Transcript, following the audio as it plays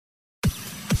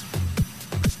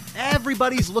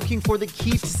everybody's looking for the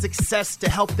key to success to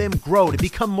help them grow, to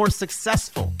become more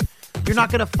successful. You're not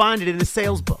going to find it in a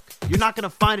sales book. You're not going to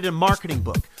find it in a marketing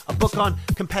book, a book on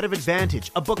competitive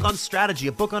advantage, a book on strategy,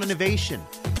 a book on innovation.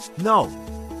 No,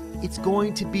 it's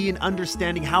going to be in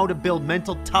understanding how to build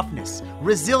mental toughness,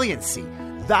 resiliency.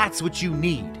 That's what you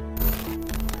need.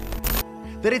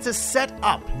 That it's a set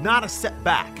up, not a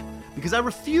setback, because I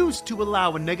refuse to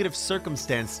allow a negative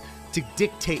circumstance to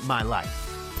dictate my life.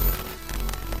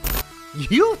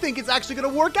 You think it's actually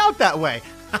going to work out that way.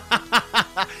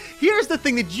 Here's the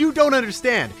thing that you don't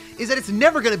understand, is that it's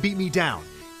never going to beat me down.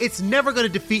 It's never going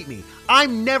to defeat me.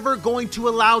 I'm never going to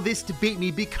allow this to beat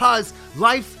me because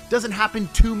life doesn't happen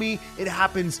to me, it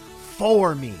happens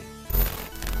for me.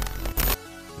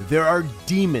 There are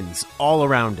demons all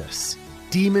around us.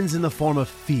 Demons in the form of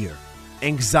fear,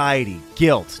 anxiety,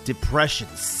 guilt, depression,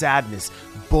 sadness,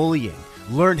 bullying,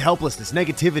 learned helplessness,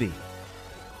 negativity.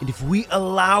 And if we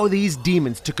allow these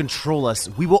demons to control us,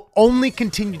 we will only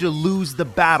continue to lose the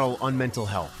battle on mental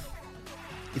health.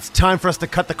 It's time for us to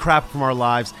cut the crap from our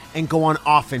lives and go on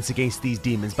offense against these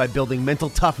demons by building mental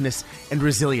toughness and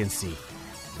resiliency.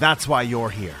 That's why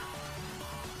you're here.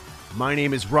 My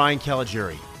name is Ryan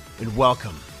Caligiuri, and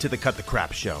welcome to the Cut the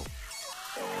Crap Show.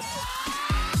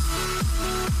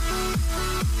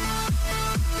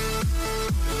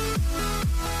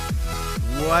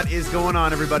 What is going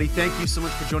on, everybody? Thank you so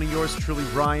much for joining yours truly,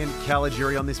 Ryan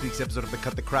Caligiuri, on this week's episode of the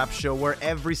Cut the Crap Show, where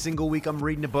every single week I'm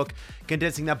reading a book,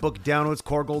 condensing that book down to its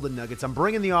core golden nuggets. I'm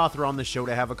bringing the author on the show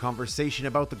to have a conversation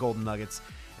about the golden nuggets.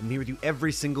 I'm here with you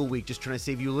every single week, just trying to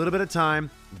save you a little bit of time,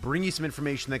 bring you some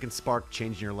information that can spark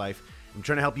change in your life. I'm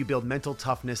trying to help you build mental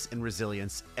toughness and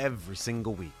resilience every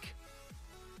single week.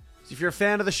 So if you're a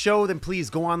fan of the show, then please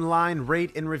go online,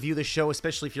 rate and review the show,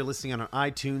 especially if you're listening on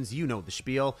iTunes. You know the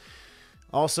spiel.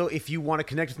 Also, if you want to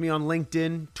connect with me on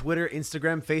LinkedIn, Twitter,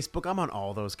 Instagram, Facebook, I'm on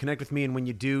all those. Connect with me, and when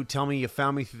you do, tell me you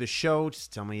found me through the show.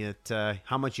 Just tell me that,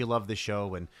 how much you love the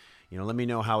show, and let me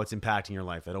know how it's impacting your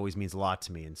life. That always means a lot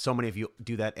to me, and so many of you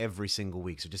do that every single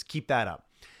week, so just keep that up.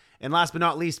 And last but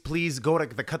not least, please go to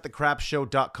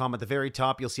thecutthecrapshow.com. At the very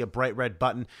top, you'll see a bright red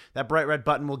button. That bright red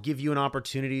button will give you an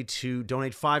opportunity to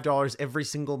donate $5 every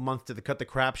single month to the Cut the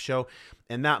Crap Show.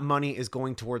 And that money is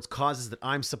going towards causes that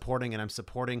I'm supporting, and I'm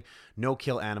supporting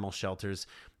no-kill animal shelters.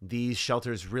 These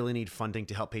shelters really need funding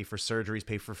to help pay for surgeries,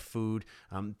 pay for food,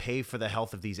 pay for the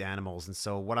health of these animals. And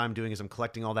so what I'm doing is I'm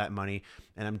collecting all that money,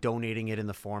 and I'm donating it in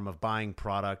the form of buying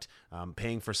product,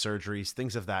 paying for surgeries,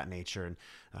 things of that nature.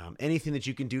 And anything that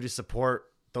you can do to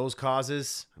support those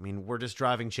causes, I mean, we're just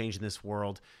driving change in this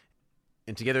world.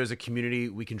 And together as a community,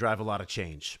 we can drive a lot of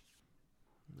change.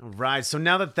 All right, so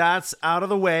now that that's out of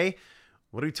the way,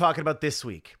 what are we talking about this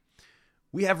week?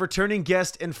 We have returning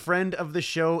guest and friend of the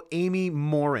show, Amy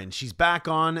Morin. She's back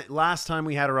on. Last time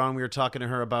we had her on, we were talking to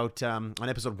her about, on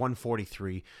episode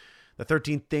 143, the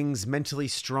 13 things mentally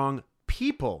strong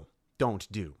people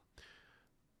don't do.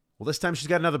 Well, this time she's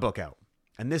got another book out.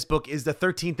 And this book is the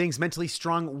 13 things mentally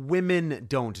strong women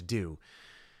don't do.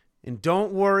 And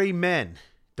don't worry, men.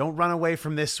 Don't run away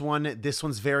from this one. This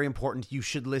one's very important. You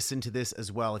should listen to this as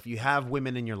well if you have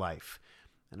women in your life.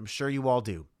 And I'm sure you all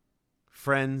do.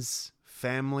 Friends,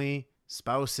 family,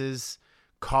 spouses,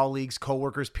 colleagues,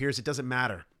 coworkers, peers, it doesn't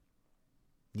matter.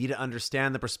 You need to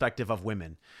understand the perspective of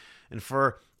women. And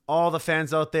for all the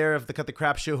fans out there of the Cut the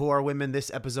Crap Show who are women,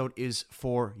 this episode is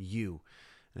for you.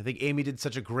 And I think Amy did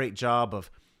such a great job of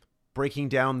breaking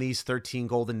down these 13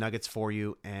 golden nuggets for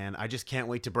you, and I just can't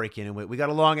wait to break in. And we got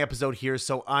a long episode here,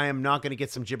 so I am not going to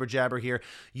get some jibber jabber here.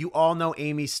 You all know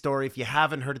Amy's story. If you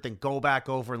haven't heard it, then go back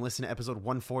over and listen to episode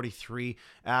 143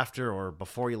 after or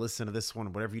before you listen to this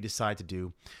one, whatever you decide to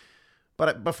do.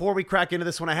 But before we crack into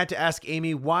this one, I had to ask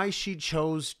Amy why she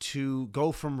chose to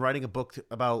go from writing a book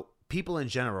about people in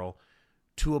general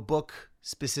to a book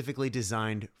specifically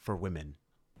designed for women.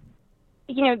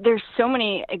 There's so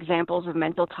many examples of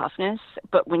mental toughness,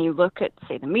 but when you look at,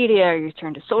 say, the media or you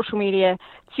turn to social media,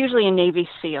 it's usually a Navy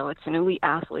SEAL. It's an elite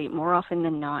athlete. More often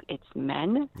than not, it's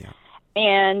men. Yeah.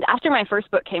 And after my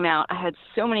first book came out, I had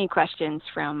so many questions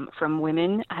from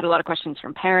women. I had a lot of questions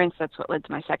from parents. That's what led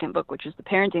to my second book, which is the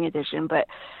parenting edition. But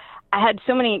I had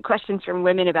so many questions from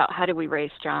women about how do we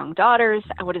raise strong daughters?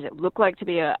 What does it look like to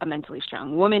be a mentally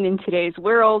strong woman in today's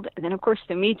world? And then, of course,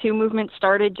 the Me Too movement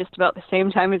started just about the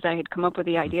same time as I had come up with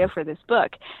the idea for this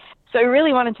book. So I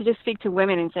really wanted to just speak to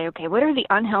women and say, okay, what are the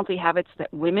unhealthy habits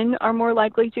that women are more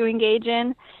likely to engage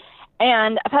in?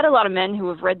 And I've had a lot of men who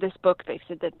have read this book. They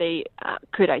said that they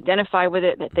could identify with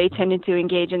it, that they tended to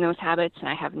engage in those habits. And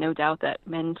I have no doubt that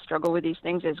men struggle with these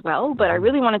things as well. But I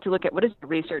really wanted to look at what does the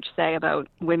research say about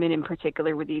women in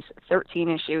particular with these 13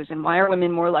 issues, and why are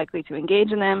women more likely to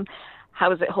engage in them?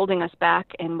 How is it holding us back?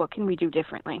 And what can we do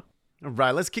differently? All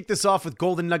right, let's kick this off with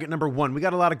golden nugget number 1. We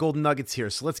got a lot of golden nuggets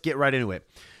here, so let's get right into it.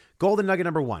 Golden nugget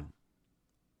number 1.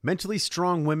 Mentally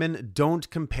strong women don't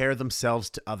compare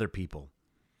themselves to other people.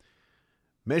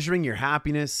 Measuring your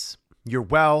happiness, your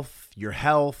wealth, your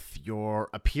health, your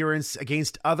appearance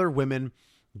against other women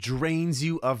drains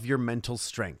you of your mental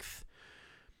strength.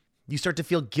 You start to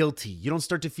feel guilty. You don't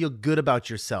start to feel good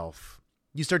about yourself.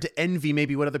 You start to envy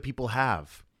maybe what other people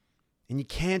have. And you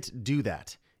can't do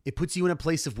that. It puts you in a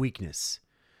place of weakness.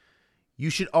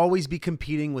 You should always be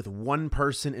competing with one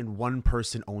person and one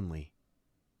person only.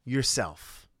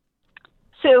 Yourself.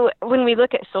 So when we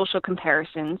look at social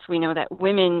comparisons, we know that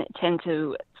women tend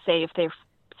to say, if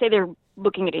they're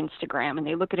looking at Instagram and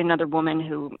they look at another woman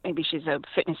who maybe she's a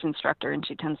fitness instructor and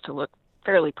she tends to look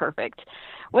fairly perfect,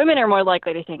 women are more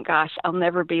likely to think, gosh, I'll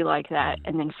never be like that,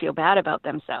 and then feel bad about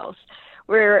themselves.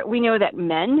 Where we know that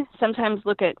men sometimes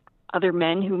look at other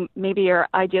men who maybe are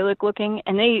idyllic looking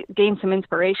and they gain some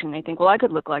inspiration. They think, well, I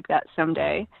could look like that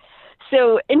someday.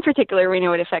 So in particular, we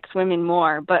know it affects women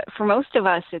more, but for most of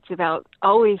us, it's about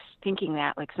always thinking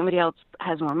that, like, somebody else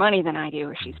has more money than I do,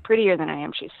 or she's prettier than I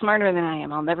am, she's smarter than I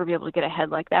am, I'll never be able to get ahead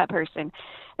like that person.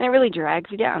 And it really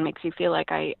drags you down, makes you feel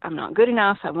like I'm not good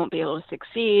enough, I won't be able to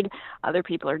succeed, other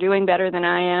people are doing better than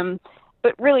I am.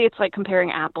 But really, it's like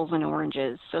comparing apples and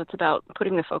oranges. So it's about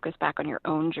putting the focus back on your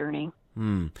own journey.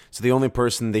 So the only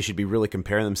person they should be really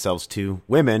comparing themselves to,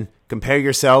 women, compare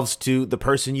yourselves to the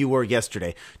person you were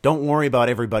yesterday. Don't worry about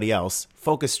everybody else.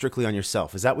 Focus strictly on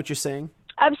yourself. Is that what you're saying?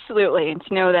 Absolutely. And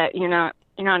to know that you're not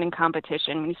in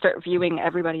competition. When you start viewing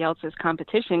everybody else as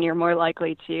competition, you're more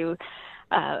likely to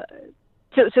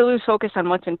lose focus on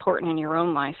what's important in your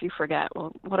own life. You forget,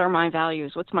 well, what are my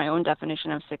values? What's my own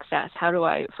definition of success? How do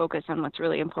I focus on what's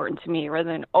really important to me,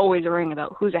 rather than always worrying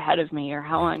about who's ahead of me or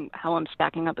how I'm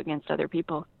stacking up against other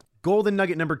people? Golden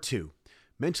nugget number 2.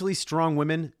 Mentally strong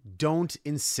women don't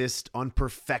insist on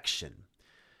perfection.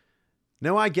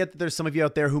 Now, I get that there's some of you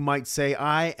out there who might say,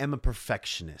 I am a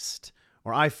perfectionist,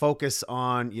 or I focus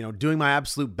on, doing my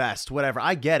absolute best, whatever.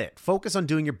 I get it. Focus on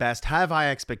doing your best, have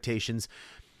high expectations.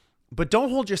 But don't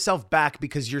hold yourself back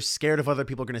because you're scared of what other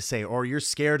people are going to say, or you're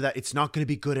scared that it's not going to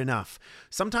be good enough.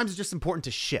 Sometimes it's just important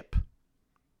to ship.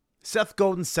 Seth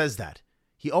Godin says that.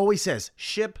 He always says,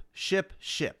 ship, ship,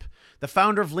 ship. The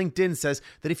founder of LinkedIn says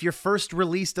that if your first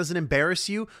release doesn't embarrass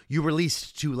you, you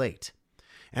released too late.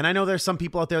 And I know there's some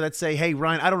people out there that say, hey,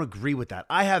 Ryan, I don't agree with that.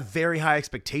 I have very high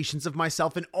expectations of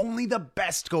myself and only the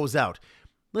best goes out.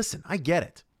 Listen, I get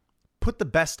it. Put the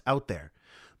best out there,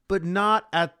 but not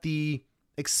at the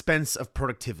expense of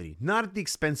productivity, not at the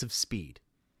expense of speed.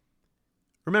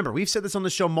 Remember, we've said this on the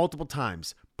show multiple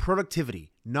times,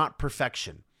 productivity, not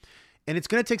perfection. And it's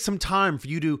going to take some time for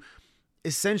you to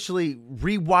essentially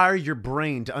rewire your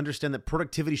brain to understand that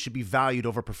productivity should be valued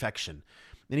over perfection.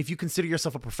 And if you consider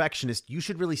yourself a perfectionist, you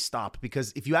should really stop,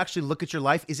 because if you actually look at your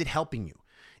life, is it helping you?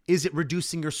 Is it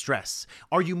reducing your stress?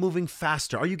 Are you moving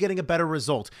faster? Are you getting a better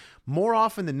result? More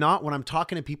often than not, when I'm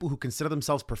talking to people who consider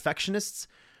themselves perfectionists,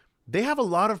 they have a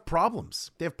lot of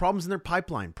problems. They have problems in their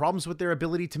pipeline, problems with their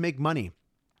ability to make money,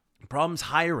 problems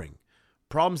hiring,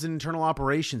 problems in internal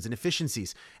operations and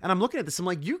efficiencies. And I'm looking at this, I'm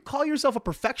like, you call yourself a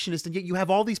perfectionist and yet you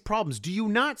have all these problems. Do you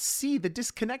not see the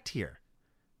disconnect here?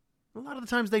 A lot of the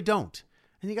times they don't.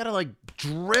 And you got to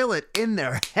drill it in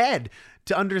their head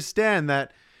to understand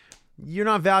that you're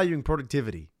not valuing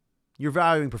productivity. You're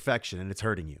valuing perfection, and it's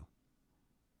hurting you.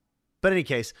 But in any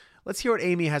case, let's hear what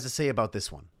Amy has to say about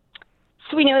this one.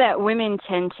 So we know that women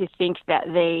tend to think that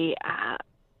they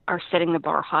are setting the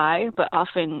bar high, but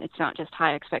often it's not just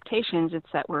high expectations, it's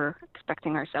that we're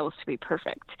expecting ourselves to be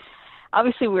perfect.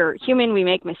 Obviously, we're human, we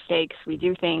make mistakes, we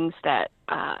do things that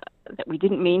we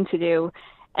didn't mean to do,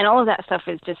 and all of that stuff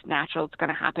is just natural, it's going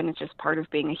to happen, it's just part of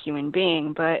being a human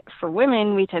being. But for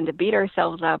women, we tend to beat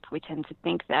ourselves up, we tend to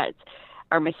think that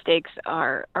our mistakes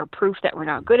are proof that we're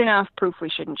not good enough, proof we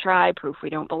shouldn't try, proof we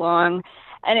don't belong.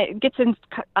 And it gets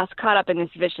us caught up in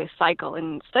this vicious cycle.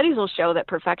 And studies will show that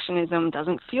perfectionism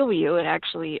doesn't fuel you. It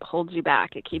actually holds you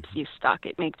back. It keeps you stuck.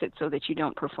 It makes it so that you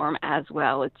don't perform as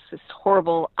well. It's this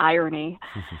horrible irony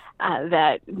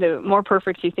that the more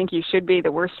perfect you think you should be,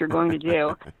 the worse you're going to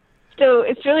do. So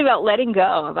it's really about letting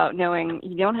go, about knowing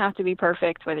you don't have to be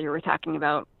perfect, whether you're talking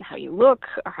about how you look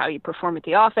or how you perform at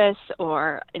the office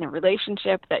or in a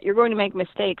relationship, that you're going to make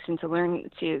mistakes, and to learn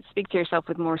to speak to yourself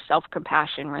with more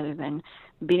self-compassion rather than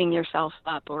beating yourself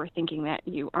up or thinking that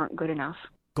you aren't good enough.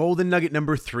 Golden nugget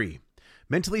number 3.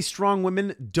 Mentally strong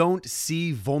women don't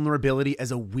see vulnerability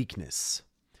as a weakness.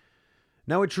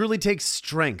 Now, it truly takes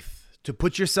strength to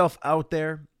put yourself out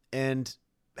there and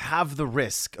have the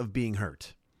risk of being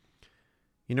hurt.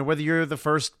 You know, whether you're the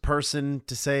first person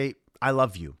to say, I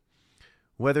love you,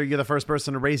 whether you're the first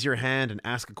person to raise your hand and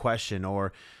ask a question,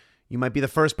 or you might be the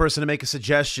first person to make a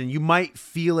suggestion, you might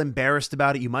feel embarrassed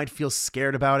about it, you might feel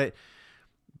scared about it,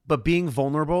 but being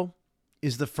vulnerable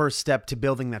is the first step to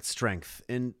building that strength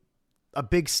and a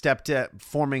big step to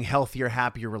forming healthier,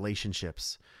 happier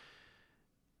relationships.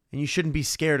 And you shouldn't be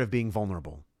scared of being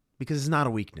vulnerable because it's not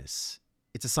a weakness.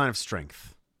 It's a sign of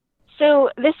strength.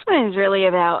 So this one is really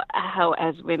about how,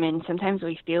 as women, sometimes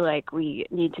we feel like we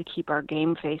need to keep our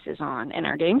game faces on, and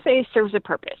our game face serves a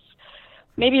purpose.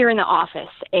 Maybe you're in the office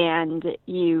and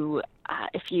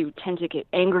if you tend to get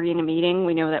angry in a meeting,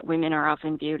 we know that women are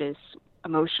often viewed as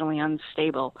emotionally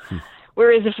unstable.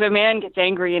 Whereas if a man gets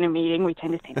angry in a meeting, we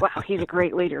tend to think, wow, he's a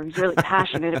great leader. He's really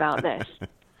passionate about this.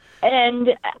 And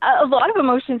a lot of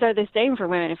emotions are the same for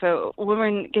women. If a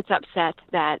woman gets upset,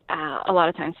 that a lot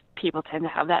of times people tend to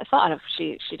have that thought of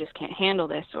she just can't handle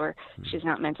this, or she's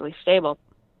not mentally stable.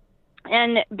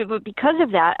 And but because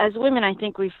of that, as women, I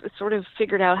think we've sort of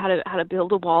figured out how to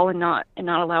build a wall and not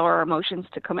allow our emotions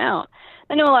to come out.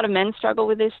 I know a lot of men struggle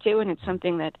with this too, and it's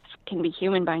something that can be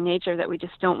human by nature, that we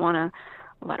just don't want to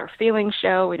let our feelings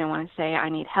show. We don't want to say I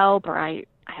need help, or I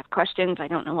have questions, I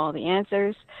don't know all the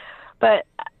answers. But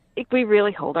we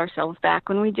really hold ourselves back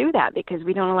when we do that because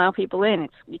we don't allow people in.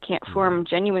 You can't form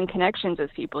genuine connections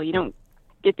with people. You don't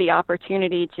get the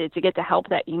opportunity to get the help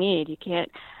that you need. You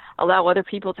can't allow other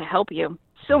people to help you.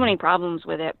 So many problems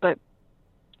with it, but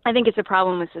I think it's a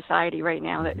problem with society right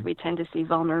now that we tend to see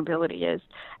vulnerability as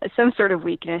some sort of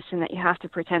weakness, and that you have to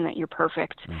pretend that you're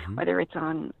perfect, whether it's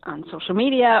on social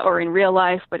media or in real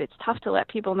life. But it's tough to let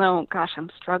people know, gosh, I'm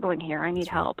struggling here. I need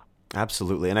help.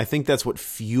 Absolutely. And I think that's what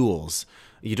fuels,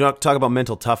 you don't talk about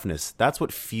mental toughness. That's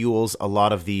what fuels a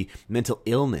lot of the mental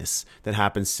illness that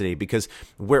happens today, because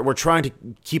we're trying to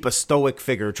keep a stoic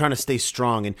figure, we're trying to stay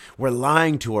strong, and we're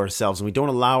lying to ourselves, and we don't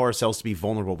allow ourselves to be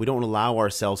vulnerable. We don't allow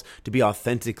ourselves to be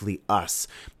authentically us.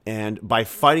 And by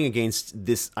fighting against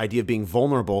this idea of being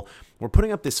vulnerable, we're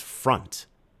putting up this front.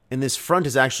 And this front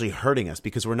is actually hurting us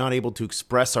because we're not able to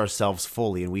express ourselves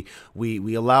fully. And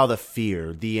we allow the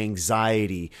fear, the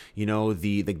anxiety,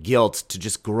 the guilt to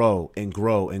just grow and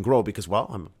grow and grow because, well,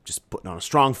 I'm just putting on a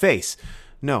strong face.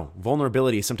 No,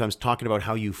 vulnerability is sometimes talking about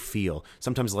how you feel,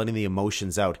 sometimes letting the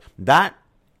emotions out. That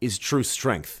is true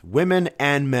strength, women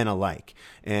and men alike.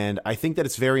 And I think that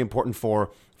it's very important for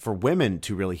women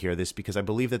to really hear this, because I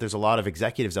believe that there's a lot of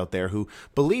executives out there who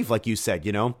believe, like you said,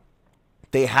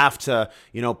 they have to,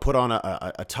 put on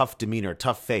a tough demeanor, a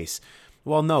tough face.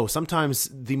 Well, no,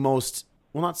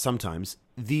 not sometimes,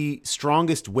 the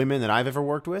strongest women that I've ever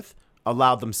worked with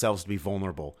allowed themselves to be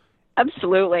vulnerable.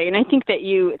 Absolutely. And I think that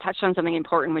you touched on something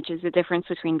important, which is the difference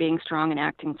between being strong and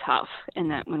acting tough. And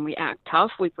that when we act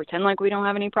tough, we pretend like we don't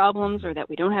have any problems, or that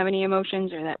we don't have any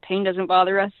emotions, or that pain doesn't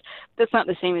bother us. That's not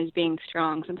the same as being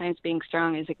strong. Sometimes being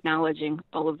strong is acknowledging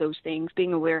all of those things,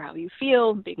 being aware how you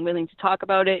feel, being willing to talk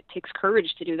about it. It takes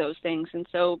courage to do those things. And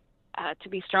so to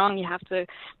be strong, you have to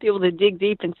be able to dig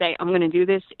deep and say, I'm going to do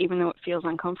this, even though it feels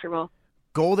uncomfortable.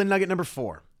 Golden nugget number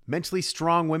 4. Mentally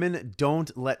strong women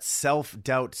don't let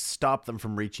self-doubt stop them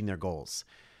from reaching their goals.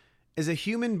 As a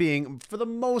human being, for the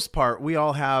most part, we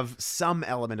all have some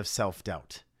element of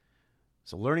self-doubt.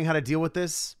 So learning how to deal with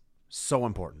this, so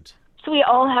important. So we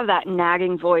all have that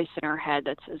nagging voice in our head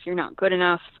that says you're not good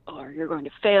enough, or you're going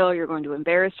to fail, you're going to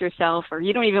embarrass yourself, or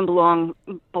you don't even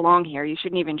belong here, you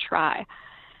shouldn't even try.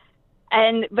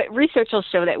 But research will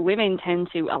show that women tend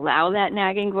to allow that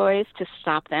nagging voice to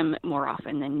stop them more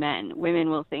often than men. Women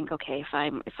will think, okay,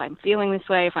 if I'm feeling this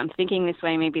way, if I'm thinking this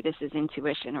way, maybe this is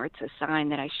intuition, or it's a sign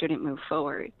that I shouldn't move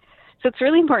forward. So it's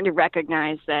really important to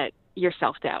recognize that your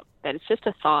self-doubt, that it's just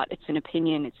a thought, it's an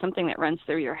opinion, it's something that runs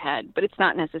through your head, but it's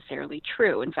not necessarily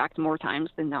true. In fact, more times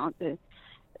than not, the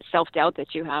self-doubt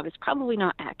that you have is probably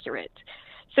not accurate.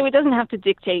 So it doesn't have to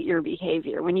dictate your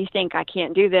behavior. When you think, I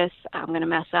can't do this, I'm going to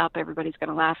mess up, everybody's going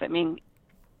to laugh at me,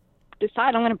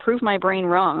 decide I'm going to prove my brain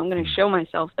wrong. I'm going to show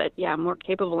myself that, I'm more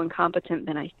capable and competent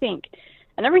than I think.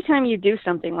 And every time you do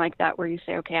something like that where you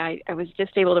say, okay, I was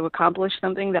just able to accomplish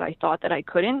something that I thought that I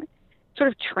couldn't, sort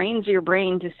of trains your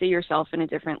brain to see yourself in a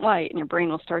different light, and your brain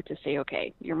will start to say,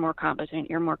 okay, you're more competent,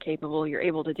 you're more capable, you're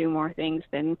able to do more things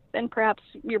than perhaps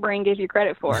your brain gave you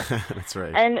credit for. That's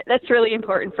right. And that's really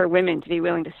important for women, to be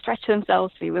willing to stretch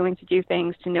themselves, to be willing to do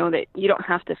things, to know that you don't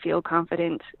have to feel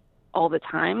confident all the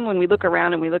time. When we look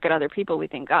around and we look at other people, we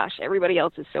think, gosh, everybody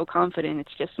else is so confident,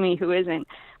 it's just me who isn't.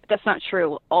 But that's not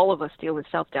true. All of us deal with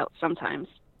self-doubt sometimes.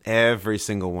 Every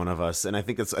single one of us. And I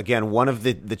think it's, again, one of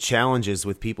the challenges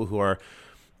with people who are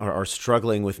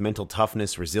struggling with mental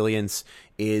toughness, resilience,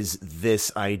 is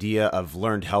this idea of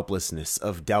learned helplessness,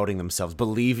 of doubting themselves,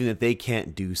 believing that they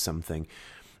can't do something.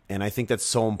 And I think that's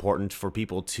so important for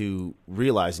people to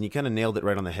realize. And you kind of nailed it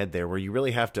right on the head there, where you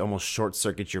really have to almost short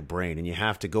circuit your brain, and you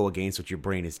have to go against what your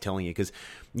brain is telling you, because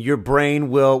your brain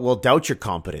will doubt your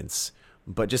competence.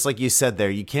 But just like you said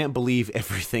there, you can't believe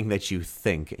everything that you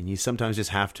think, and you sometimes just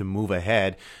have to move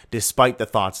ahead despite the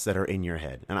thoughts that are in your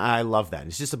head. And I love that.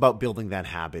 It's just about building that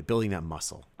habit, building that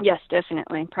muscle. Yes,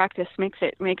 definitely. Practice makes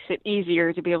it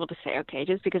easier to be able to say, okay,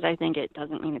 just because I think it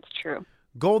doesn't mean it's true.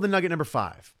 Golden nugget number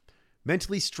 5.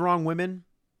 Mentally strong women,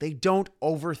 they don't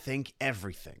overthink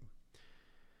everything.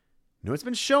 You know, it's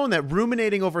been shown that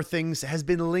ruminating over things has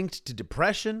been linked to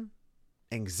depression,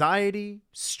 anxiety,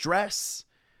 stress,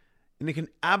 and it can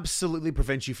absolutely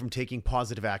prevent you from taking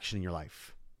positive action in your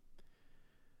life.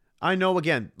 I know,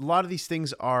 again, a lot of these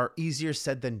things are easier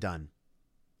said than done,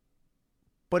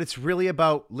 but it's really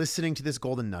about listening to this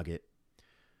golden nugget,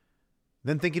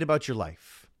 then thinking about your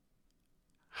life.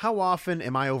 How often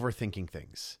am I overthinking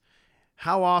things?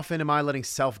 How often am I letting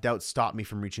self-doubt stop me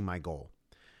from reaching my goal?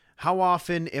 How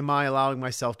often am I allowing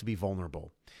myself to be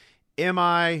vulnerable? Am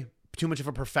I too much of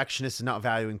a perfectionist and not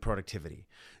valuing productivity?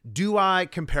 Do I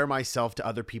compare myself to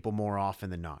other people more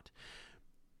often than not?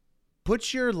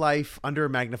 Put your life under a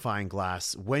magnifying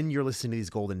glass when you're listening to these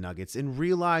golden nuggets and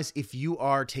realize if you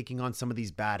are taking on some of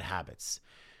these bad habits.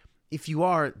 If you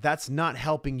are, that's not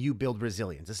helping you build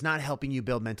resilience. It's not helping you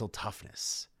build mental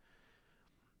toughness.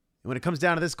 And when it comes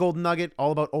down to this golden nugget,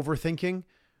 all about overthinking,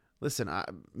 listen,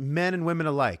 men and women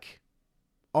alike,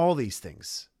 all these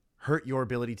things hurt your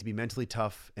ability to be mentally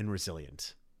tough and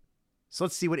resilient. So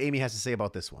let's see what Amy has to say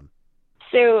about this one.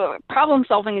 So problem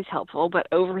solving is helpful, but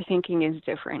overthinking is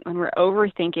different. When we're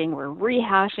overthinking, we're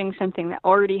rehashing something that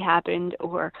already happened,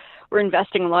 or we're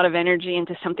investing a lot of energy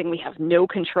into something we have no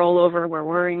control over. We're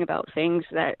worrying about things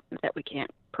that we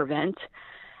can't prevent.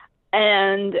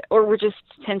 Or we just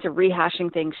tend to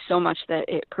rehashing things so much that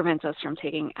it prevents us from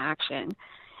taking action.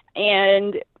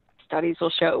 And studies will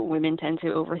show women tend to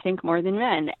overthink more than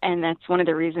men. And that's one of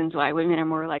the reasons why women are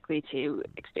more likely to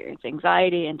experience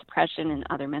anxiety and depression and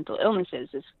other mental illnesses,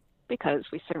 is because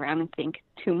we sit around and think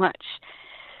too much.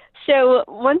 So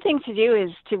one thing to do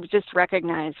is to just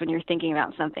recognize when you're thinking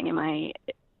about something,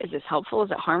 is this helpful?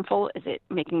 Is it harmful? Is it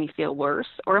making me feel worse?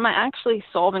 Or am I actually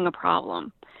solving a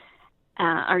problem?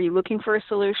 Are you looking for a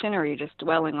solution, or are you just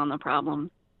dwelling on the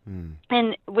problem?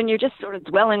 And when you're just sort of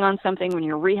dwelling on something, when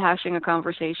you're rehashing a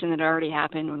conversation that already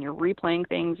happened, when you're replaying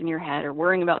things in your head or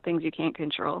worrying about things you can't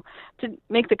control, to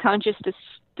make the conscious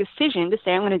decision to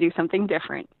say, I'm going to do something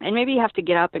different. And maybe you have to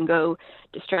get up and go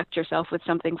distract yourself with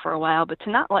something for a while, but to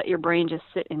not let your brain just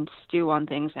sit and stew on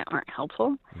things that aren't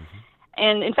helpful. Mm-hmm.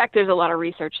 And in fact, there's a lot of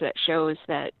research that shows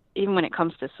that even when it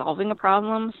comes to solving a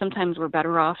problem, sometimes we're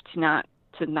better off to not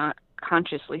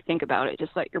consciously think about it.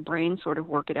 Just let your brain sort of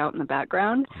work it out in the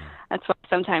background. That's why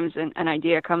sometimes an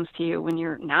idea comes to you when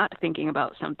you're not thinking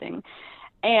about something.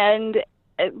 And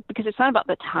because it's not about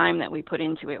the time that we put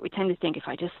into it. We tend to think, if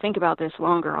I just think about this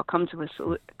longer, I'll come to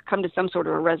some sort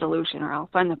of a resolution, or I'll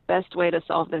find the best way to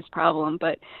solve this problem.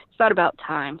 But it's not about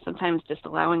time. Sometimes just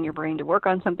allowing your brain to work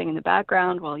on something in the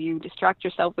background while you distract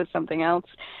yourself with something else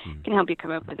can help you come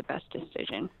up with the best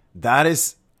decision. That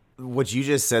is, what you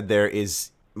just said there is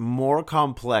more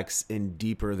complex and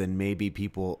deeper than maybe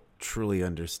people truly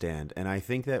understand. And I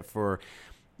think that for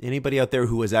anybody out there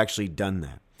who has actually done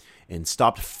that and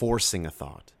stopped forcing a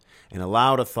thought and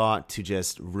allowed a thought to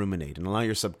just ruminate and allow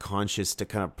your subconscious to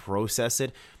kind of process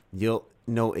it, you'll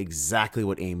know exactly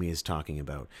what Amy is talking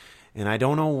about. And I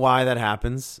don't know why that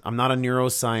happens. I'm not a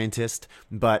neuroscientist,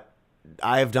 but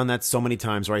I have done that so many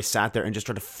times where I sat there and just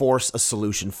tried to force a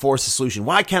solution.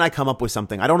 Why can't I come up with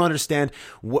something? I don't understand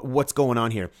what's going on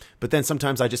here. But then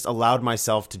sometimes I just allowed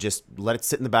myself to just let it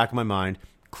sit in the back of my mind,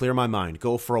 clear my mind,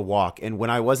 go for a walk. And when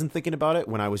I wasn't thinking about it,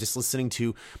 when I was just listening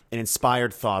to an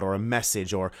inspired thought or a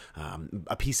message or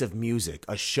a piece of music,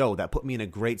 a show that put me in a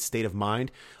great state of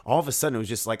mind, all of a sudden it was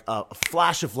just like a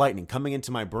flash of lightning coming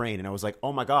into my brain. And I was like,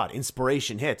 oh my God,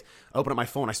 inspiration hit. I open up my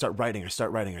phone, I start writing.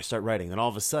 And all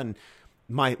of a sudden,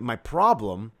 my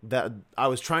problem that I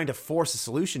was trying to force a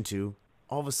solution to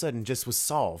all of a sudden just was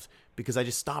solved because I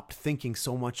just stopped thinking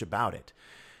so much about it.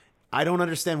 I don't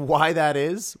understand why that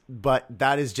is, but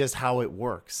that is just how it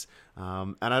works.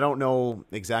 And I don't know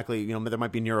exactly, there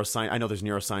might be I know there's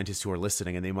neuroscientists who are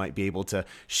listening and they might be able to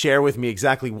share with me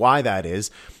exactly why that is.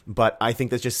 But I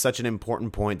think that's just such an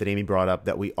important point that Amy brought up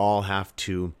that we all have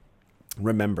to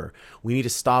remember. We need to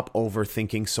stop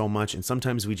overthinking so much. And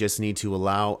sometimes we just need to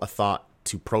allow a thought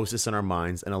to process in our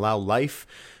minds and allow life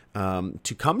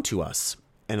to come to us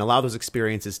and allow those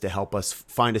experiences to help us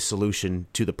find a solution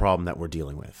to the problem that we're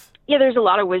dealing with. Yeah, there's a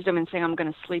lot of wisdom in saying I'm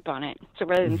going to sleep on it. So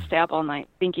rather than stay up all night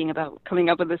thinking about coming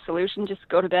up with a solution, just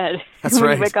go to bed. That's when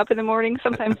right. you wake up in the morning,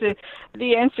 sometimes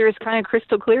the answer is kind of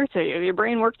crystal clear to you. Your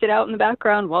brain worked it out in the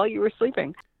background while you were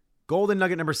sleeping. Golden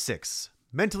nugget number 6.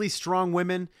 Mentally strong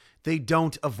women, they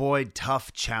don't avoid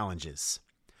tough challenges.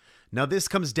 Now, this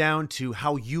comes down to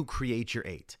how you create your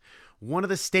 8. One of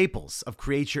the staples of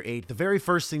Create Your 8, the very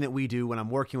first thing that we do when I'm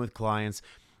working with clients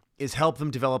is help them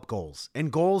develop goals,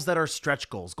 and goals that are stretch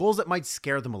goals that might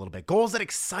scare them a little bit, goals that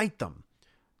excite them.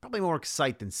 Probably more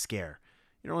excite than scare.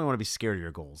 You don't really want to be scared of your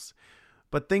goals,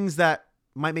 but things that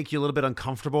might make you a little bit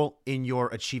uncomfortable in your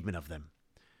achievement of them.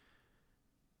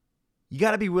 You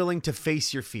got to be willing to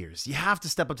face your fears. You have to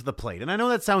step up to the plate. And I know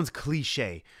that sounds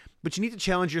cliche, but you need to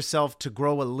challenge yourself to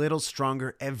grow a little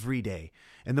stronger every day.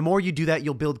 And the more you do that,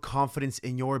 you'll build confidence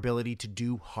in your ability to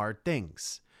do hard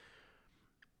things.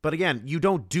 But again, you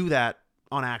don't do that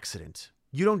on accident.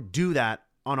 You don't do that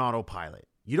on autopilot.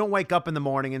 You don't wake up in the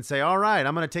morning and say, all right,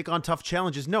 I'm going to take on tough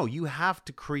challenges. No, you have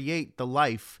to create the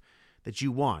life that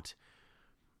you want.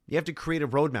 You have to create a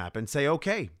roadmap and say,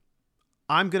 okay,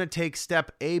 I'm going to take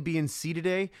step A, B, and C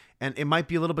today, and it might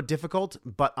be a little bit difficult,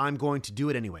 but I'm going to do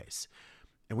it anyways.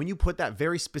 And when you put that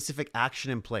very specific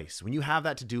action in place, when you have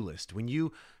that to-do list, when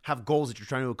you have goals that you're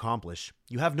trying to accomplish,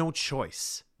 you have no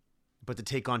choice but to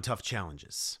take on tough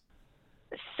challenges.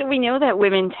 So we know that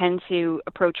women tend to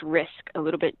approach risk a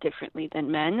little bit differently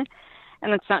than men.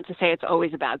 And that's not to say it's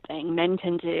always a bad thing. Men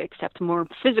tend to accept more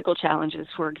physical challenges,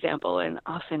 for example, and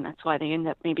often that's why they end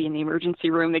up maybe in the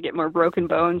emergency room. They get more broken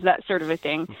bones, that sort of a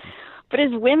thing. But as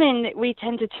women, we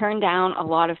tend to turn down a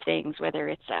lot of things, whether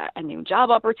it's a new job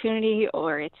opportunity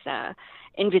or it's an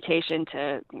invitation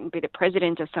to be the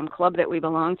president of some club that we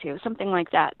belong to, something like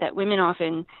that, that women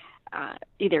often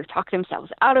either talk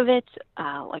themselves out of it,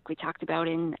 like we talked about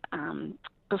in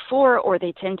before, or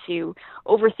they tend to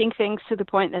overthink things to the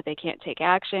point that they can't take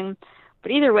action.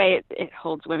 But either way, it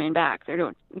holds women back.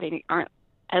 They aren't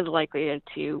as likely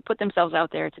to put themselves out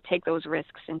there, to take those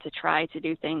risks, and to try to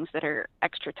do things that are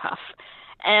extra tough.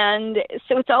 And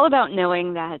so it's all about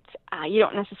knowing that you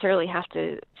don't necessarily have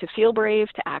to feel brave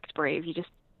to act brave. You just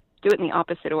do it in the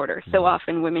opposite order. So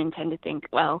often women tend to think,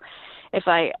 well, if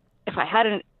I had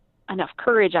enough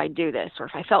courage, I'd do this. Or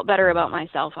if I felt better about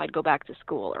myself, I'd go back to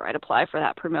school, or I'd apply for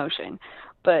that promotion.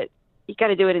 But you got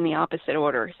to do it in the opposite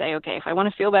order. Say, okay, if I want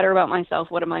to feel better about myself,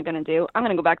 what am I going to do? I'm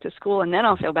going to go back to school, and then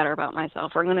I'll feel better about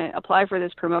myself. Or I'm going to apply for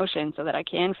this promotion so that I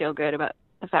can feel good about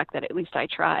the fact that at least I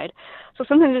tried. So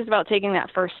sometimes it's about taking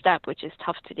that first step, which is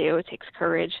tough to do. It takes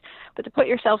courage. But to put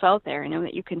yourself out there and know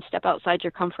that you can step outside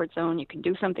your comfort zone, you can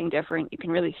do something different, you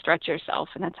can really stretch yourself,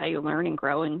 and that's how you learn and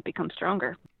grow and become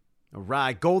stronger. All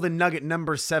right, golden nugget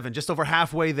number 7, just over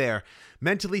halfway there.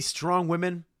 Mentally strong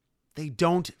women, they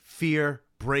don't fear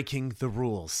breaking the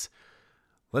rules.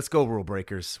 Let's go, rule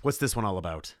breakers. What's this one all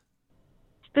about?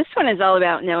 This one is all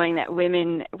about knowing that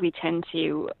women, we tend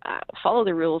to follow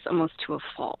the rules almost to a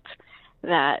fault.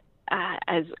 That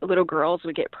as little girls,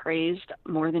 we get praised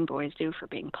more than boys do for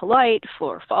being polite,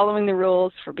 for following the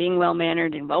rules, for being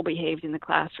well-mannered and well-behaved in the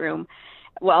classroom.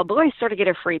 While boys sort of get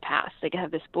a free pass. They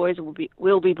have this boys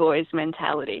will be boys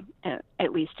mentality,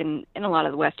 at least in a lot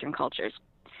of the Western cultures.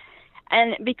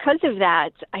 And because of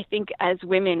that, I think as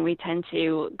women, we tend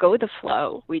to go with the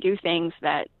flow. We do things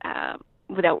that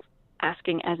without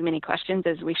asking as many questions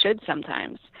as we should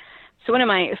sometimes. So one of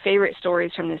my favorite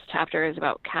stories from this chapter is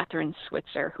about Catherine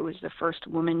Switzer, who was the first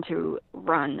woman to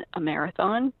run a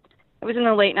marathon. It was in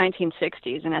the late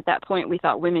 1960s, and at that point we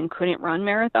thought women couldn't run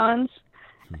marathons,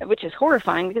 which is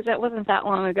horrifying because that wasn't that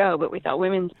long ago, but we thought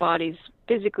women's bodies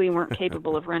physically weren't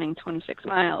capable of running 26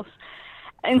 miles.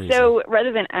 And Crazy. So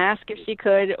rather than ask if she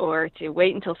could or to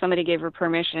wait until somebody gave her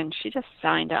permission, she just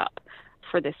signed up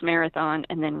for this marathon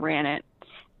and then ran it.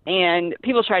 And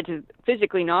people tried to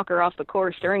physically knock her off the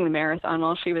course during the marathon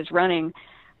while she was running,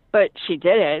 but she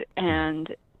did it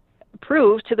and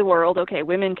proved to the world, okay,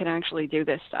 women can actually do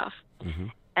this stuff. Mm-hmm.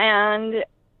 And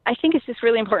I think it's just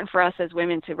really important for us as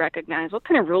women to recognize what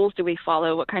kind of rules do we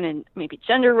follow, what kind of maybe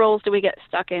gender roles do we get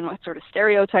stuck in, what sort of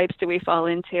stereotypes do we fall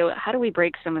into, how do we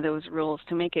break some of those rules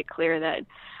to make it clear that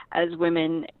as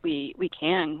women we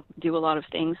can do a lot of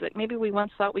things that maybe we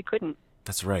once thought we couldn't.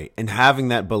 That's right. And having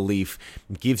that belief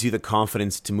gives you the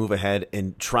confidence to move ahead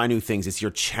and try new things. It's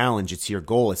your challenge. It's your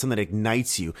goal. It's something that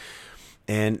ignites you.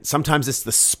 And sometimes it's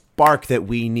the spark that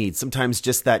we need. Sometimes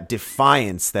just that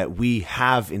defiance that we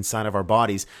have inside of our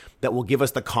bodies that will give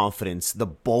us the confidence, the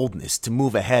boldness to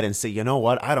move ahead and say, you know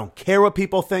what? I don't care what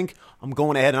people think. I'm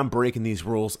going ahead and I'm breaking these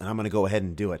rules and I'm going to go ahead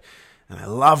and do it. And I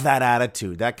love that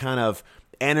attitude, that kind of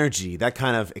energy, that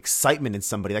kind of excitement in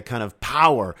somebody, that kind of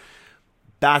power.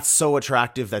 That's so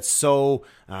attractive. That's so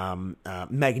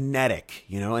magnetic,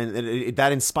 and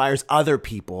that inspires other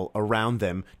people around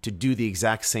them to do the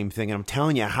exact same thing. And I'm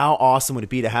telling you, how awesome would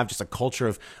it be to have just a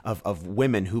culture of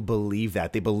women who believe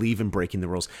that. They believe in breaking the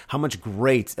rules. How much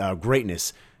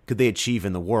greatness could they achieve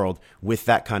in the world with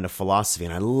that kind of philosophy?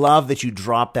 And I love that you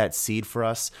dropped that seed for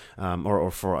us, I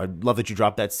love that you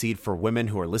dropped that seed for women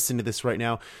who are listening to this right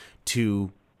now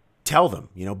to tell them,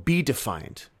 be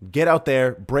defiant, get out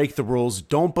there, break the rules.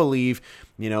 Don't believe,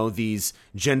 these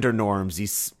gender norms,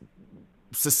 these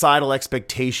societal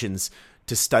expectations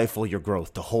to stifle your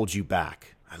growth, to hold you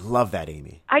back. I love that,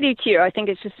 Amy. I do too. I think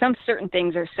it's just some certain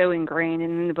things are so ingrained.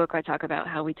 And in the book, I talk about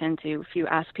how we tend to, if you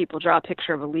ask people, draw a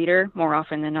picture of a leader, more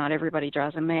often than not, everybody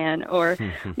draws a man. Or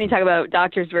when you talk about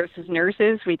doctors versus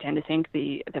nurses, we tend to think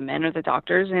the men are the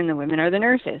doctors and the women are the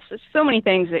nurses. There's so many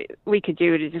things that we could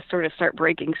do to just sort of start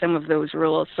breaking some of those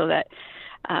rules so that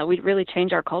we'd really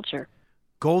change our culture.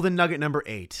 Golden nugget number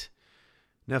 8.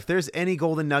 Now, if there's any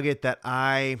golden nugget that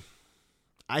I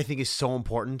think is so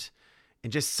important,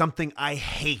 and just something I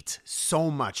hate so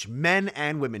much, men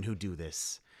and women who do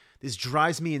this. This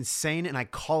drives me insane, and I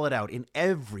call it out in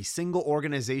every single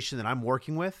organization that I'm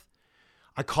working with.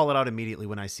 I call it out immediately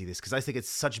when I see this because I think it's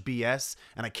such BS,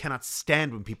 and I cannot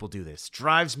stand when people do this.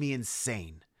 Drives me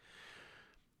insane.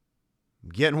 I'm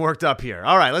getting worked up here.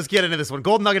 All right, let's get into this one.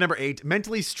 Golden nugget number 8.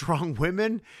 Mentally strong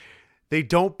women, they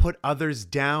don't put others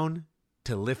down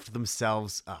to lift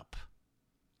themselves up.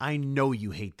 I know you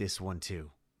hate this one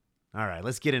too. All right,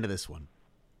 let's get into this one.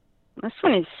 This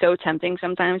one is so tempting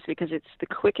sometimes because it's the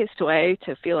quickest way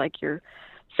to feel like you're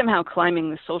somehow climbing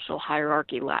the social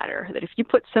hierarchy ladder. That if you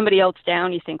put somebody else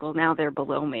down, you think, well, now they're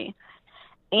below me.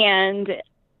 And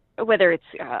whether it's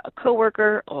a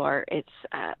coworker or it's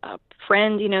a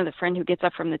friend, the friend who gets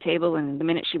up from the table and the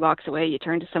minute she walks away, you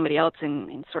turn to somebody else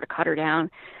and sort of cut her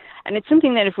down. And it's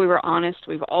something that if we were honest,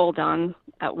 we've all done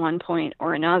at one point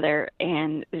or another.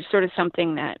 And there's sort of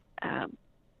something that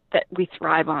we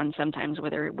thrive on sometimes,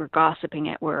 whether we're gossiping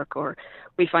at work or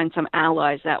we find some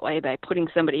allies that way by putting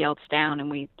somebody else down, and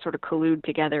we sort of collude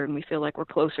together and we feel like we're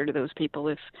closer to those people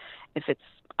if it's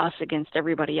us against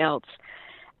everybody else.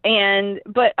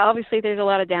 But obviously there's a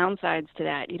lot of downsides to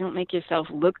that. You don't make yourself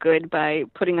look good by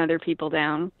putting other people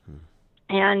down.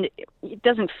 And it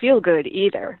doesn't feel good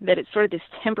either, that it's sort of this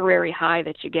temporary high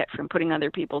that you get from putting other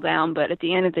people down. But at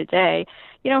the end of the day,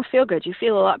 you don't feel good. You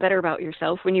feel a lot better about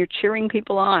yourself when you're cheering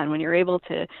people on, when you're able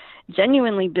to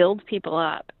genuinely build people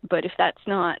up. But if that's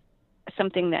not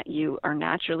something that you are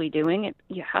naturally doing,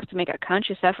 you have to make a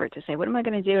conscious effort to say, what am I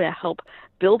going to do to help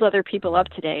build other people up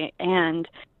today? And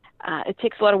it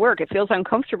takes a lot of work. It feels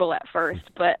uncomfortable at first,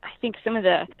 but I think some of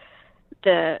the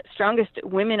strongest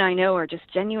women I know are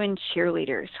just genuine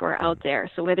cheerleaders who are out there.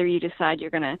 So whether you decide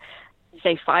you're going to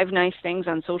say 5 nice things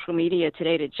on social media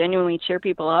today to genuinely cheer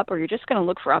people up, or you're just going to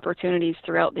look for opportunities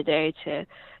throughout the day to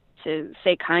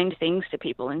say kind things to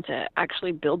people and to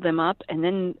actually build them up, and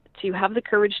then to have the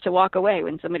courage to walk away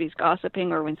when somebody's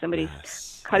gossiping or when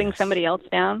somebody's cutting somebody else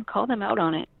down, call them out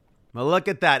on it. Well, look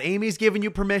at that. Amy's giving you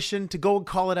permission to go and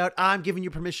call it out. I'm giving you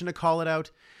permission to call it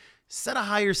out. Set a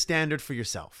higher standard for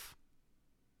yourself.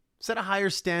 Set a higher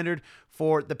standard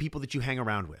for the people that you hang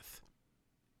around with.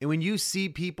 And when you see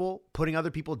people putting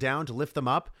other people down to lift them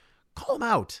up, call them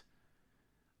out.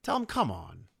 Tell them, come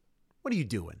on, what are you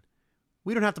doing?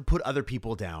 We don't have to put other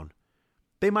people down.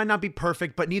 They might not be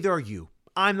perfect, but neither are you.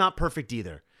 I'm not perfect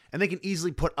either. And they can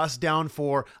easily put us down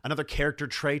for another character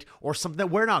trait or something that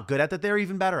we're not good at that they're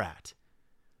even better at.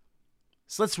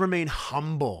 So let's remain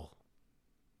humble.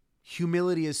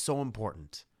 Humility is so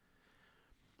important.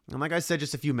 And like I said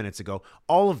just a few minutes ago,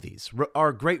 all of these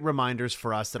are great reminders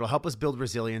for us that'll help us build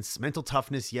resilience, mental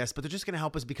toughness, yes, but they're just going to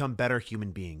help us become better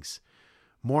human beings,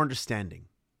 more understanding,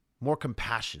 more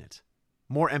compassionate,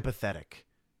 more empathetic.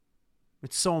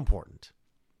 It's so important.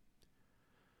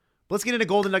 But let's get into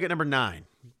golden nugget number 9.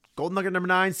 Golden nugget number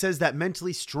 9 says that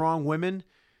mentally strong women,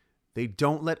 they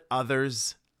don't let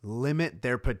others limit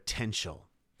their potential.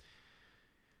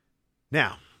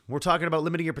 Now, we're talking about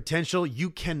limiting your potential. You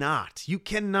cannot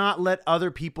let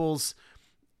other people's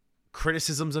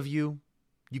criticisms of you,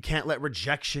 you can't let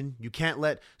rejection, you can't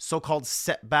let so-called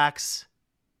setbacks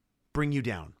bring you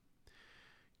down.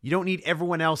 You don't need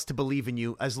everyone else to believe in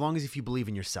you as long as if you believe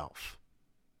in yourself.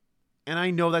 And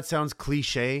I know that sounds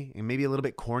cliche and maybe a little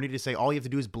bit corny to say all you have to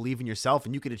do is believe in yourself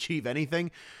and you can achieve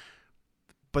anything.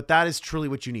 But that is truly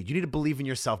what you need. You need to believe in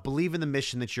yourself, believe in the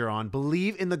mission that you're on,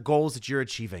 believe in the goals that you're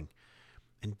achieving,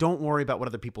 and don't worry about what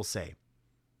other people say.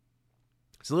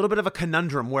 It's a little bit of a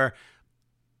conundrum where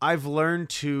I've learned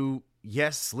to,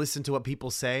 yes, listen to what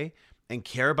people say and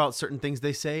care about certain things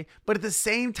they say, but at the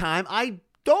same time, I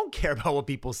don't care about what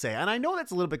people say. And I know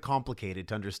that's a little bit complicated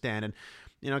to understand and,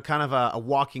 kind of a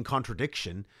walking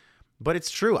contradiction, but it's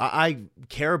true. I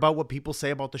care about what people say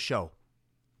about the show,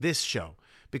 this show,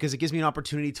 because it gives me an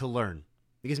opportunity to learn.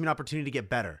 It gives me an opportunity to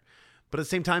get better. But at the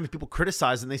same time, if people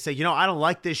criticize and they say, I don't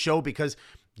like this show because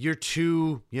you're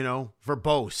too,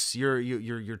 verbose,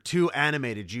 you're too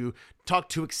animated, you talk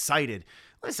too excited.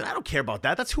 Listen, I don't care about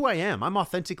that. That's who I am. I'm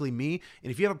authentically me. And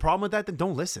if you have a problem with that, then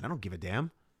don't listen. I don't give a damn.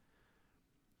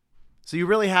 So you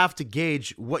really have to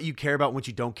gauge what you care about and what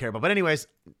you don't care about. But anyways,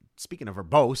 speaking of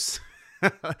verbose,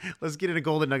 let's get into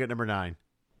golden nugget number 9.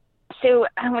 So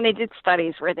when they did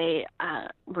studies where they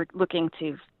were looking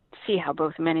to see how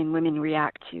both men and women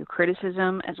react to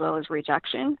criticism as well as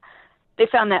rejection, they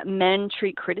found that men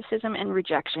treat criticism and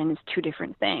rejection as two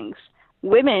different things.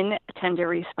 Women tend to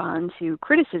respond to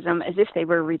criticism as if they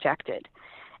were rejected.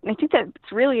 And I think that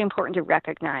it's really important to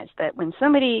recognize that when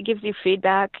somebody gives you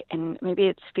feedback, and maybe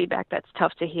it's feedback that's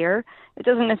tough to hear, it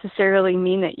doesn't necessarily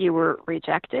mean that you were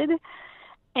rejected.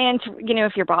 And,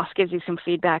 if your boss gives you some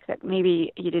feedback that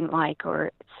maybe you didn't like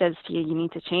or says to you you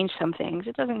need to change some things,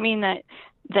 it doesn't mean that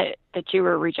you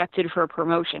were rejected for a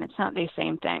promotion. It's not the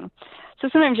same thing. So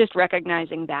sometimes just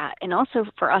recognizing that. And also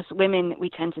for us women, we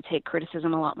tend to take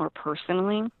criticism a lot more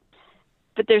personally.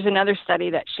 But there's another study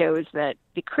that shows that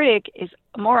the critic is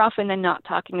more often than not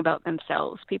talking about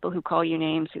themselves. People who call you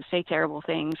names, who say terrible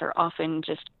things, are often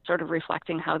just sort of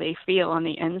reflecting how they feel on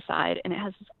the inside. And it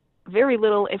has very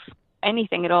little, if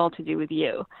anything at all, to do with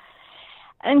you.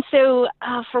 And so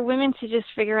for women to just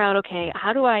figure out, okay,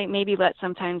 how do I maybe let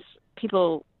sometimes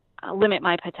people limit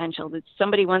my potential? Did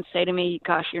somebody once say to me,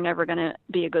 gosh, you're never going to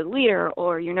be a good leader,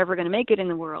 or you're never going to make it in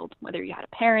the world? Whether you had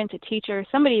a parent, a teacher,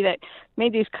 somebody that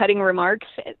made these cutting remarks,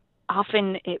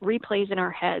 often it replays in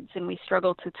our heads and we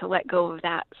struggle to let go of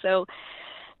that. So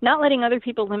not letting other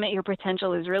people limit your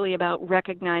potential is really about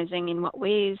recognizing in what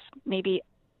ways maybe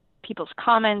people's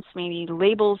comments, maybe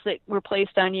labels that were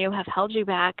placed on you have held you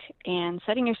back, and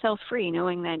setting yourself free,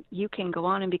 knowing that you can go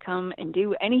on and become and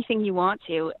do anything you want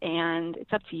to, and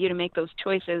it's up to you to make those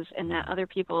choices, and that other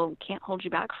people can't hold you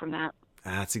back from that.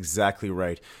 That's exactly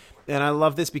right. And I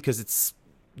love this because it's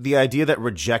the idea that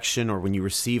rejection, or when you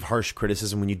receive harsh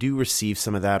criticism, when you do receive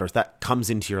some of that, or if that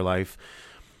comes into your life,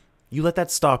 you let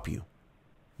that stop you.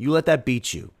 You let that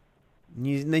beat you.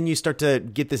 And then you start to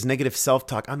get this negative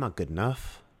self-talk. I'm not good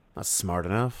enough. Not smart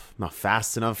enough, not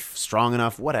fast enough, strong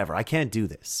enough, whatever. I can't do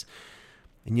this.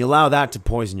 And you allow that to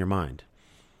poison your mind.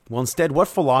 Well, instead, what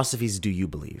philosophies do you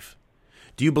believe?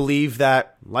 Do you believe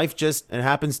that life it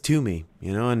happens to me,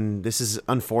 and this is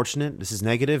unfortunate, this is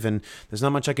negative, and there's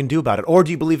not much I can do about it? Or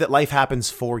do you believe that life happens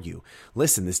for you?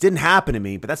 Listen, this didn't happen to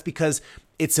me, but that's because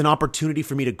it's an opportunity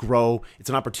for me to grow. It's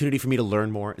an opportunity for me to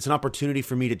learn more. It's an opportunity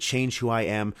for me to change who I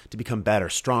am, to become better,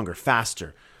 stronger,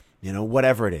 faster,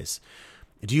 whatever it is.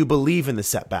 Do you believe in the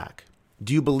setback?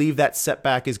 Do you believe that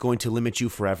setback is going to limit you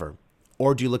forever?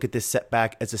 Or do you look at this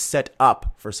setback as a set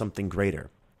up for something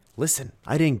greater? Listen,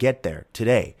 I didn't get there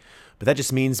today, but that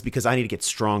just means because I need to get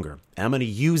stronger. And I'm going to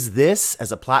use this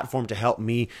as a platform to help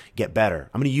me get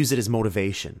better. I'm going to use it as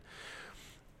motivation.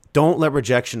 Don't let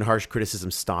rejection, harsh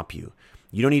criticism stop you.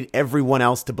 You don't need everyone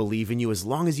else to believe in you as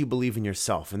long as you believe in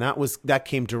yourself. And that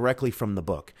came directly from the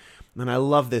book. And I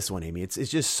love this one, Amy. It's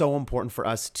just so important for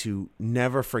us to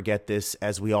never forget this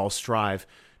as we all strive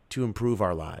to improve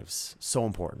our lives. So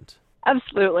important.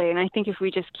 Absolutely. And I think if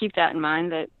we just keep that in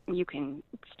mind, that you can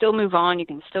still move on, you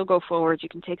can still go forward, you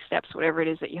can take steps, whatever it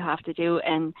is that you have to do.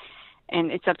 And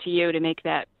it's up to you to make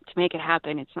it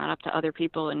happen. It's not up to other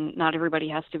people, and not everybody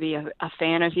has to be a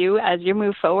fan of you as you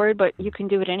move forward, but you can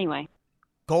do it anyway.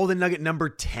 Golden nugget number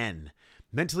 10.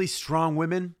 Mentally strong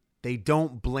women, they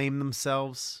don't blame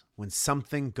themselves when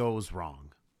something goes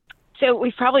wrong. So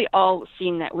we've probably all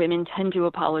seen that women tend to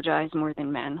apologize more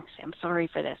than men. Say, I'm sorry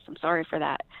for this, I'm sorry for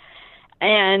that.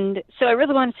 And so I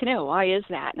really wanted to know, why is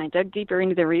that? And I dug deeper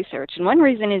into the research. And one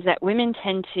reason is that women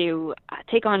tend to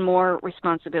take on more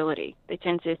responsibility. They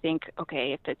tend to think,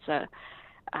 okay, if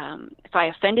I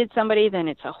offended somebody, then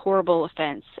it's a horrible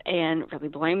offense, and really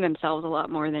blame themselves a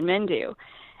lot more than men do.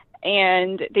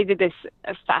 And they did this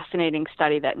fascinating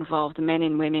study that involved men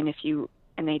and women.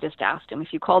 And they just asked them,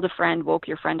 if you called a friend, woke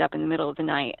your friend up in the middle of the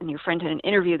night, and your friend had an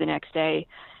interview the next day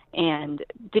and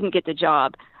didn't get the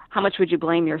job, how much would you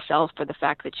blame yourself for the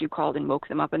fact that you called and woke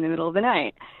them up in the middle of the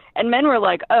night? And men were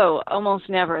like, oh, almost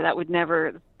never.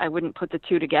 I wouldn't put the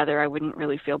two together. I wouldn't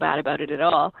really feel bad about it at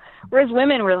all. Whereas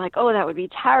women were like, oh, that would be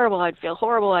terrible. I'd feel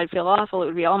horrible. I'd feel awful. It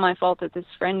would be all my fault that this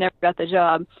friend never got the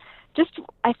job.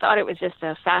 I thought it was just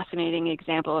a fascinating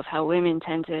example of how women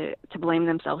tend to blame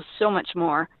themselves so much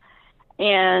more.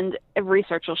 And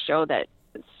research will show that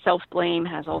self-blame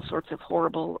has all sorts of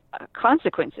horrible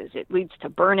consequences. It leads to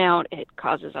burnout. It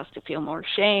causes us to feel more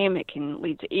shame. It can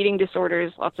lead to eating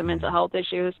disorders, lots of mental health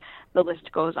issues. The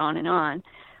list goes on and on.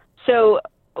 So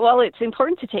while it's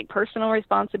important to take personal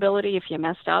responsibility, if you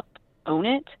messed up, own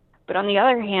it. But on the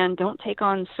other hand, don't take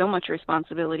on so much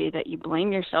responsibility that you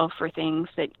blame yourself for things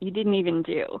that you didn't even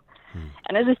do.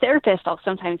 And as a therapist, I'll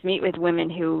sometimes meet with women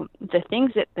who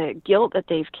the guilt that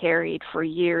they've carried for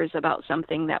years about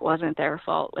something that wasn't their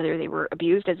fault, whether they were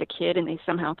abused as a kid and they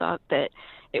somehow thought that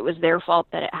it was their fault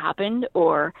that it happened,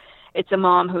 or it's a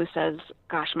mom who says,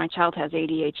 gosh, my child has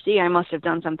ADHD. I must have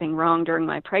done something wrong during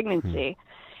my pregnancy.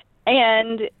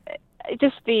 And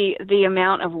just the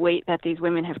amount of weight that these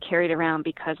women have carried around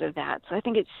because of that. So I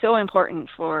think it's so important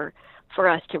for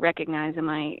us to recognize, am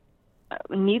I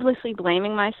needlessly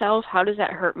blaming myself? How does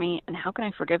that hurt me? And how can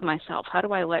I forgive myself? How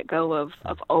do I let go of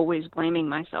always blaming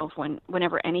myself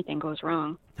whenever anything goes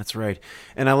wrong? That's right.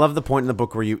 And I love the point in the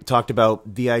book where you talked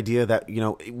about the idea that,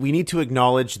 we need to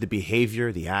acknowledge the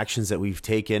behavior, the actions that we've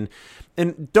taken,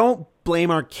 and don't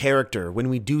blame our character when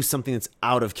we do something that's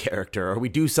out of character or we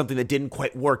do something that didn't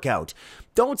quite work out.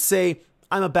 Don't say,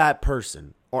 I'm a bad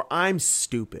person, or I'm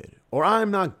stupid, or I'm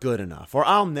not good enough, or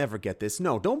I'll never get this.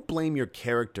 No, don't blame your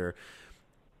character.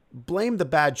 Blame the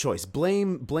bad choice.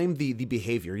 Blame the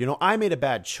behavior. I made a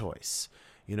bad choice,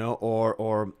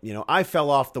 or I fell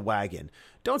off the wagon.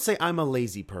 Don't say I'm a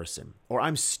lazy person or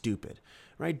I'm stupid,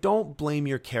 right? Don't blame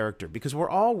your character, because we're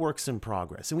all works in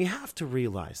progress, and we have to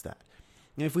realize that.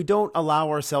 If we don't allow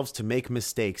ourselves to make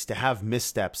mistakes, to have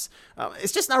missteps,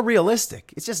 it's just not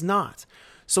realistic. It's just not.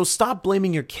 So stop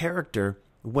blaming your character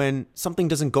when something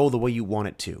doesn't go the way you want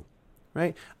it to,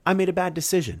 right? I made a bad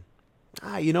decision.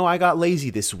 I got lazy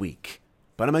this week,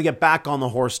 but I'm going to get back on the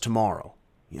horse tomorrow.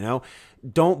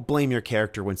 Don't blame your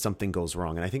character when something goes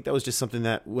wrong. And I think that was just something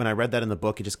that when I read that in the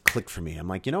book, it just clicked for me. I'm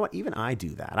like, you know what? Even I do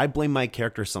that. I blame my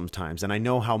character sometimes, and I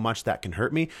know how much that can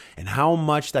hurt me and how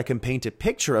much that can paint a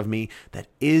picture of me that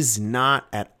is not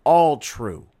at all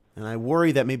true. And I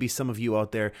worry that maybe some of you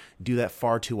out there do that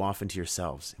far too often to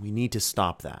yourselves. We need to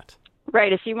stop that.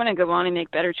 Right. If you want to go on and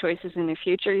make better choices in the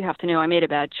future, you have to know I made a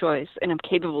bad choice and I'm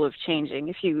capable of changing.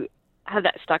 If you have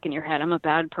that stuck in your head, I'm a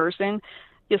bad person,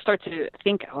 you'll start to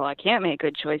think, oh, I can't make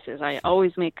good choices. I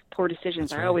always make poor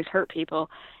decisions. I always hurt people.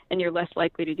 And you're less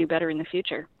likely to do better in the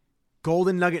future.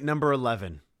 Golden nugget number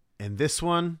 11. And this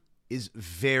one is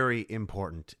very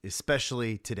important,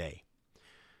 especially today.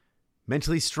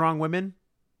 Mentally strong women,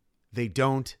 they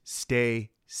don't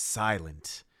stay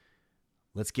silent.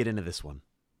 Let's get into this one.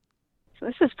 So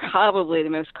this is probably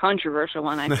the most controversial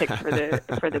one I picked for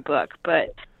the book,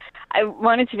 but I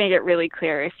wanted to make it really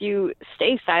clear. If you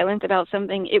stay silent about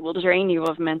something, it will drain you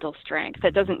of mental strength.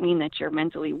 That doesn't mean that you're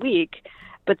mentally weak,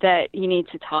 but that you need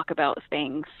to talk about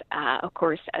things. Of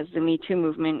course, as the Me Too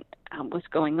movement was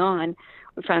going on,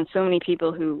 we found so many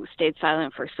people who stayed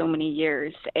silent for so many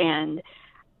years, and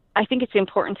I think it's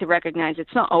important to recognize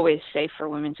it's not always safe for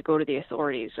women to go to the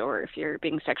authorities, or if you're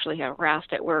being sexually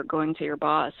harassed at work, going to your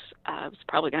boss, it's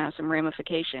probably going to have some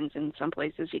ramifications. In some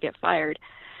places you get fired.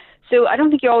 So I don't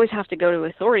think you always have to go to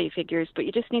authority figures, but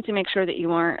you just need to make sure that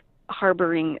you aren't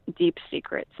harboring deep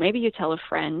secrets. Maybe you tell a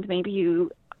friend, maybe you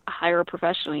hire a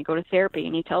professional, you go to therapy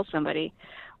and you tell somebody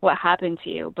what happened to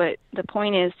you. But the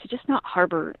point is to just not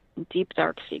harbor deep,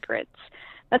 dark secrets.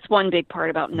 That's one big part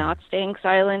about not staying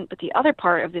silent. But the other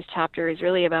part of this chapter is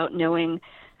really about knowing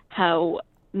how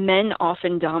men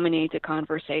often dominate a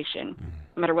conversation,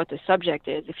 no matter what the subject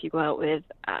is. If you go out with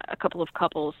a couple of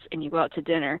couples and you go out to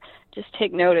dinner, just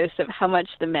take notice of how much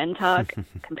the men talk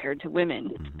compared to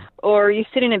women. Or you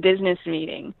sit in a business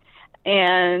meeting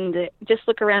and just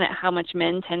look around at how much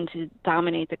men tend to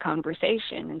dominate the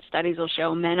conversation. And studies will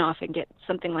show men often get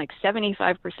something like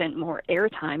 75% more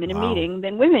airtime in a meeting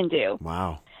than women do.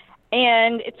 Wow.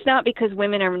 And it's not because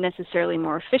women are necessarily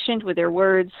more efficient with their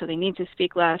words, so they need to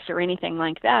speak less or anything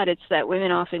like that. It's that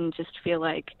women often just feel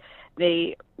like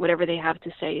whatever they have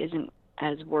to say isn't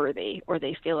as worthy, or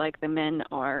they feel like the men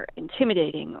are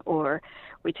intimidating, or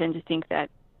we tend to think that,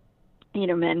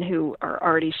 men who are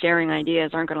already sharing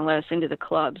ideas aren't going to let us into the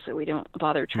club, so we don't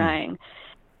bother trying.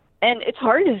 And it's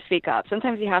hard to speak up.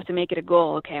 Sometimes you have to make it a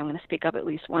goal. Okay, I'm going to speak up at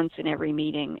least once in every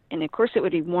meeting. And of course, it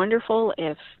would be wonderful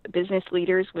if business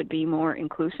leaders would be more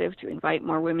inclusive, to invite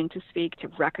more women to speak, to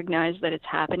recognize that it's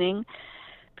happening.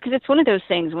 Because it's one of those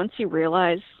things, once you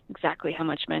realize exactly how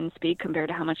much men speak compared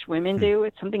to how much women do,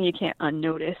 it's something you can't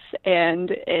unnotice.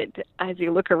 And as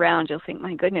you look around, you'll think,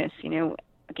 my goodness,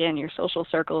 again, your social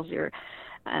circles, your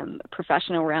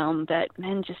professional realm, that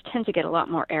men just tend to get a lot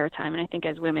more airtime. And I think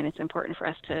as women, it's important for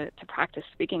us to practice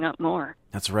speaking up more.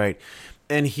 That's right.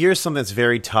 And here's something that's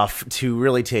very tough to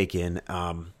really take in.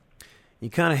 You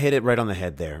kind of hit it right on the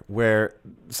head there, where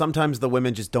sometimes the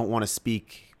women just don't want to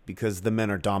speak because the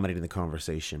men are dominating the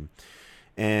conversation.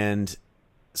 And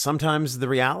sometimes the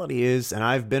reality is, and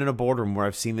I've been in a boardroom where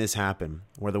I've seen this happen,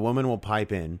 where the woman will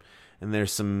pipe in and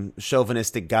there's some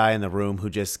chauvinistic guy in the room who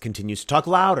just continues to talk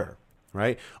louder,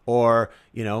 right? Or,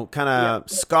 kind of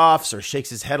scoffs or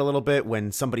shakes his head a little bit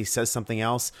when somebody says something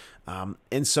else.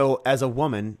 And so as a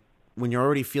woman, when you're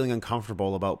already feeling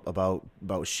uncomfortable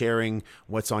about sharing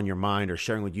what's on your mind or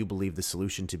sharing what you believe the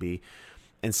solution to be,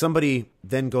 and somebody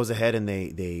then goes ahead and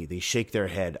they shake their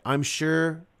head, I'm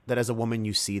sure that as a woman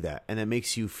you see that, and it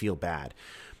makes you feel bad.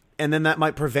 And then that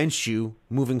might prevent you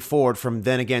moving forward from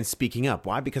then again speaking up.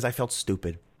 Why? Because I felt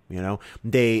stupid.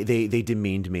 They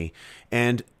demeaned me.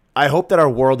 And I hope that our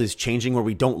world is changing where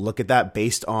we don't look at that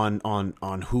based on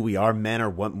who we are, men or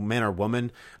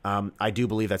women. I do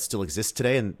believe that still exists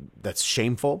today, and that's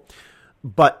shameful.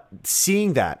 But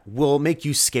seeing that will make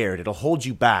you scared. It'll hold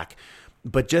you back.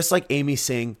 But just like Amy's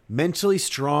saying, mentally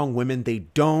strong women, they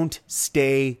don't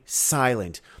stay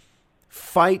silent.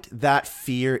 Fight that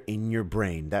fear in your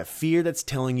brain, that fear that's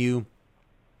telling you,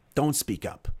 don't speak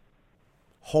up.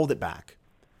 Hold it back.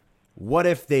 What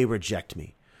if they reject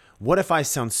me? What if I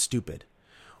sound stupid?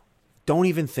 Don't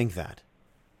even think that.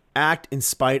 Act in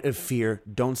spite of fear.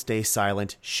 Don't stay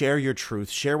silent. Share your truth.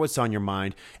 Share what's on your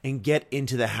mind and get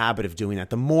into the habit of doing that.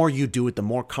 The more you do it, the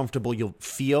more comfortable you'll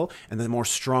feel and the more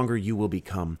stronger you will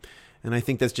become. And I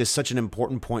think that's just such an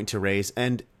important point to raise.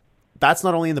 And that's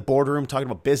not only in the boardroom talking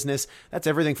about business. That's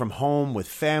everything from home, with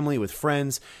family, with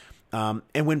friends, and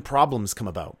when problems come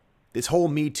about. This whole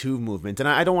Me Too movement, and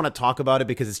I don't want to talk about it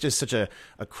because it's just such a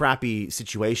crappy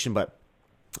situation, but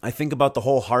I think about the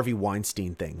whole Harvey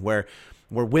Weinstein thing where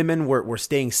women were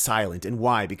staying silent. And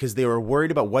why? Because they were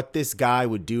worried about what this guy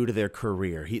would do to their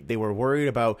career. They were worried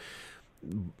about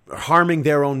harming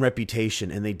their own reputation,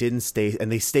 and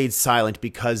they stayed silent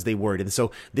because they worried. And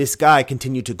so this guy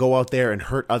continued to go out there and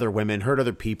hurt other women, hurt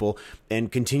other people,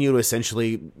 and continue to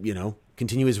essentially,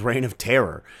 continue his reign of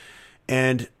terror.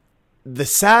 And the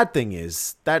sad thing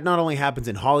is that not only happens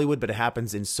in Hollywood, but it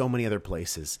happens in so many other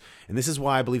places. And this is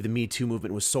why I believe the Me Too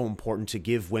movement was so important, to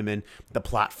give women the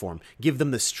platform, give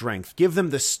them the strength, give them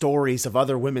the stories of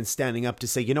other women standing up to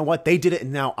say, you know what, they did it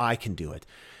and now I can do it.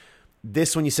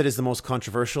 This one you said is the most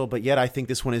controversial, but yet I think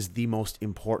this one is the most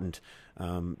important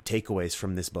takeaways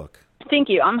from this book. Thank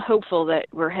you. I'm hopeful that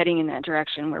we're heading in that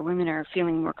direction where women are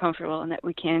feeling more comfortable and that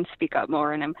we can speak up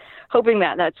more. And I'm hoping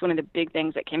that that's one of the big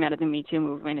things that came out of the Me Too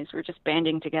movement, is we're just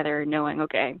banding together, knowing,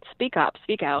 okay, speak up,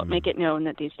 speak out, make it known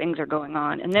that these things are going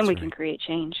on, and then we can create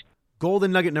change.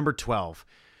 Golden nugget number 12.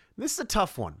 This is a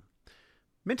tough one.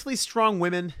 Mentally strong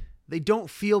women, they don't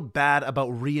feel bad about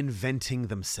reinventing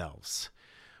themselves.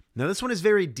 Now, this one is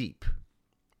very deep,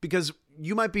 because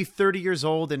you might be 30 years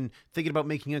old and thinking about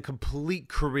making a complete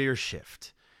career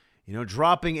shift,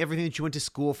 dropping everything that you went to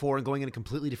school for and going in a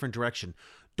completely different direction.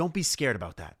 Don't be scared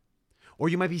about that. Or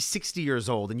you might be 60 years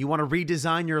old and you want to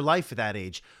redesign your life at that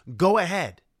age. Go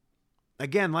ahead.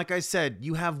 Again, like I said,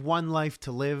 you have one life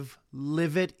to live.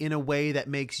 Live it in a way that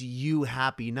makes you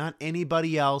happy, not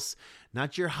anybody else,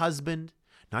 not your husband,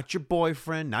 not your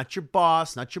boyfriend, not your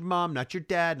boss, not your mom, not your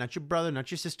dad, not your brother,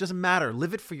 not your sister. Doesn't matter.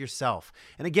 Live it for yourself.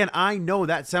 And again, I know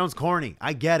that sounds corny.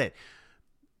 I get it.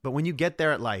 But when you get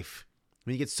there at life,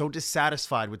 when you get so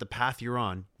dissatisfied with the path you're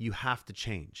on, you have to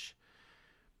change.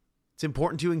 It's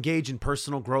important to engage in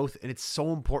personal growth, and it's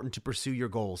so important to pursue your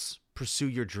goals, pursue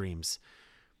your dreams.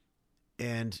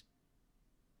 And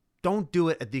don't do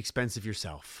it at the expense of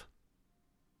yourself.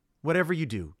 Whatever you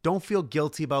do, don't feel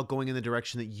guilty about going in the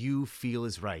direction that you feel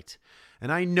is right.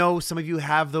 And I know some of you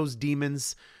have those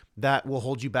demons, that will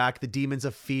hold you back, the demons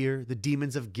of fear, the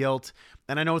demons of guilt.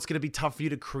 And I know it's going to be tough for you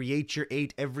to create your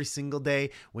 8 every single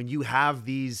day when you have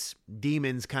these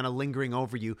demons kind of lingering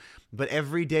over you. But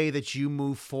every day that you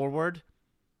move forward,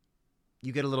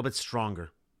 you get a little bit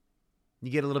stronger.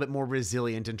 You get a little bit more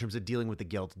resilient in terms of dealing with the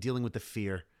guilt, dealing with the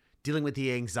fear, dealing with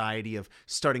the anxiety of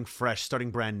starting fresh,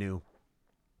 starting brand new.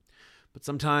 But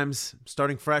sometimes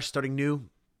starting fresh, starting new,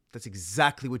 that's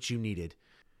exactly what you needed.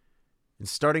 And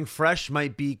starting fresh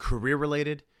might be career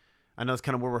related. I know that's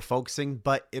kind of where we're focusing,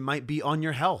 but it might be on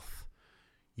your health.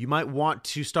 You might want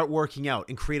to start working out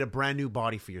and create a brand new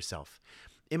body for yourself.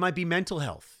 It might be mental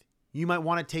health. You might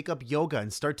want to take up yoga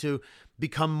and start to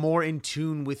become more in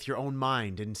tune with your own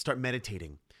mind and start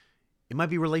meditating. It might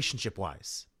be relationship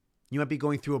wise. You might be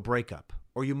going through a breakup,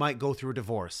 or you might go through a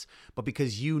divorce, but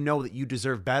because you know that you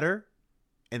deserve better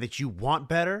and that you want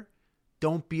better,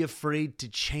 don't be afraid to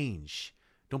change.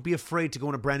 Don't be afraid to go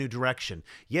in a brand new direction.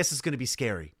 Yes, it's going to be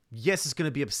scary. Yes, it's going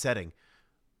to be upsetting,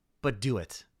 but do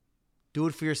it. Do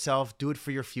it for yourself. Do it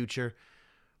for your future,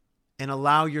 and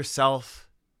allow yourself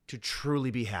to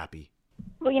truly be happy.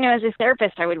 Well, as a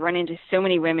therapist, I would run into so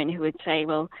many women who would say,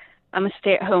 well, I'm a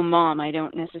stay-at-home mom. I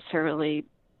don't necessarily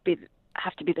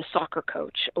have to be the soccer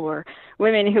coach. Or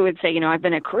women who would say, I've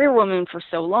been a career woman for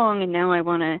so long, and now I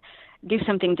want to do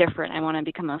something different. I want to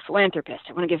become a philanthropist.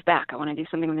 I want to give back. I want to do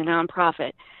something with a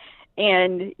nonprofit.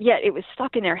 And yet it was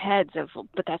stuck in their heads of,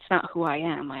 but that's not who I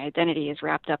am. My identity is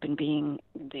wrapped up in being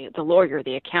the lawyer,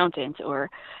 the accountant, or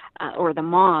the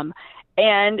mom,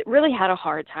 and really had a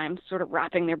hard time sort of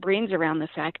wrapping their brains around the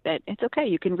fact that it's okay.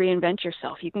 You can reinvent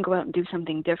yourself. You can go out and do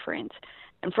something different.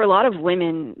 And for a lot of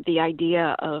women, the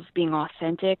idea of being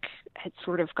authentic had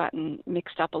sort of gotten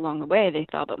mixed up along the way. They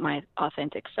thought, but my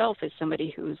authentic self is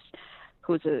somebody who's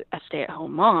a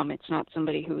stay-at-home mom. It's not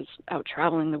somebody who's out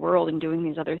traveling the world and doing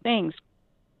these other things.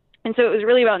 And so it was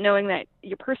really about knowing that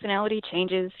your personality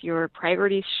changes, your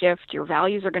priorities shift, your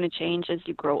values are going to change as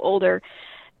you grow older.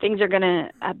 Things are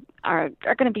going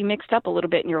to be mixed up a little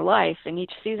bit in your life. And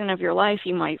each season of your life,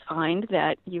 you might find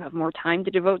that you have more time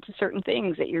to devote to certain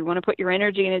things, that you want to put your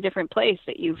energy in a different place,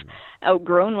 that you've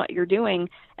outgrown what you're doing.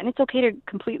 And it's okay to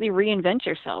completely reinvent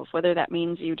yourself, whether that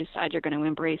means you decide you're going to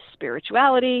embrace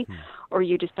spirituality, or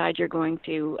you decide you're going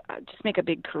to just make a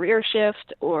big career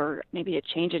shift, or maybe a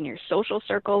change in your social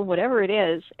circle. Whatever it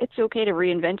is, it's okay to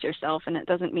reinvent yourself. And it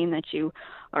doesn't mean that you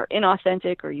are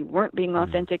inauthentic or you weren't being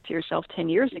authentic to yourself 10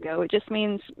 years ago. It just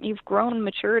means you've grown,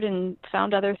 matured, and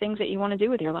found other things that you want to do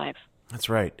with your life. That's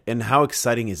right. And how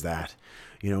exciting is that?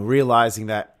 Realizing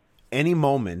that any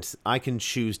moment I can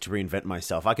choose to reinvent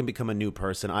myself. I can become a new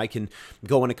person. I can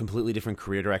go in a completely different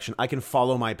career direction. I can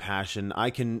follow my passion. I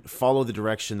can follow the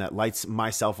direction that lights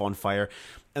myself on fire.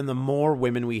 And the more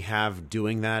women we have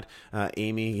doing that,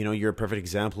 Amy, you're a perfect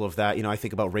example of that. I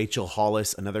think about Rachel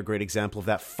Hollis, another great example of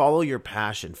that. Follow your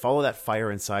passion. Follow that fire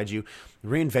inside you.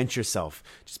 Reinvent yourself.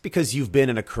 Just because you've been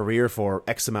in a career for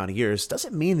X amount of years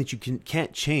doesn't mean that you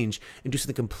can't change and do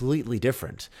something completely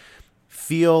different.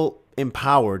 Feel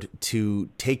empowered to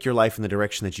take your life in the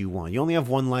direction that you want. You only have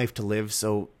one life to live,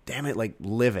 so damn it,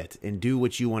 live it and do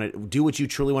what you want to do, what you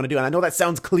truly want to do. And I know that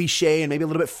sounds cliche and maybe a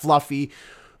little bit fluffy,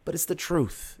 but it's the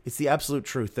truth. It's the absolute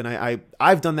truth. And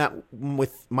I've done that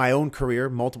with my own career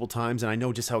multiple times, and I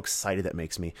know just how excited that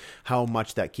makes me, how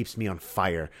much that keeps me on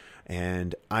fire.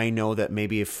 And I know that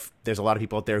maybe if there's a lot of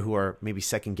people out there who are maybe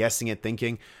second guessing it,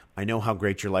 thinking, I know how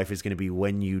great your life is going to be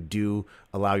when you do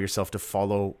allow yourself to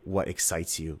follow what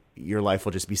excites you. Your life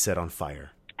will just be set on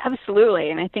fire. Absolutely.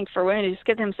 And I think for women to just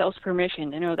give themselves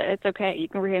permission to know that it's okay. You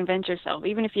can reinvent yourself.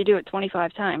 Even if you do it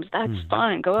 25 times, that's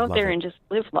fine. Go out there and just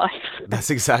live life. That's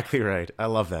exactly right. I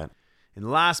love that.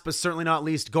 And last but certainly not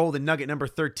least, golden nugget number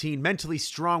 13, mentally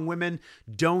strong women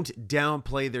don't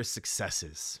downplay their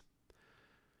successes.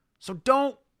 So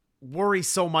don't worry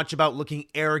so much about looking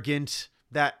arrogant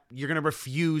that you're going to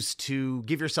refuse to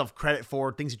give yourself credit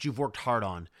for things that you've worked hard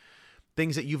on,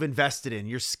 things that you've invested in,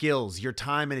 your skills, your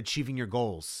time in achieving your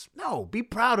goals. No, be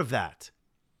proud of that.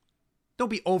 Don't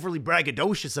be overly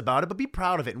braggadocious about it, but be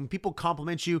proud of it. And when people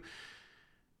compliment you,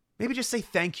 maybe just say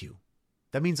thank you.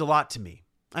 That means a lot to me.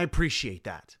 I appreciate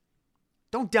that.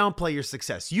 Don't downplay your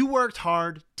success. You worked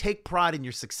hard. Take pride in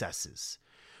your successes.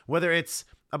 Whether it's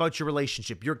about your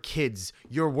relationship, your kids,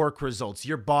 your work results,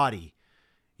 your body,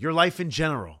 your life in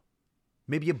general.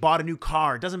 Maybe you bought a new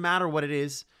car. It doesn't matter what it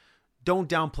is. Don't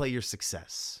downplay your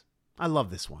success. I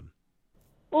love this one.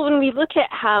 Well, when we look at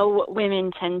how women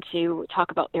tend to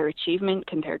talk about their achievement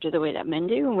compared to the way that men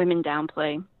do, women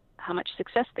downplay how much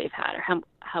success they've had or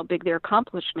how big their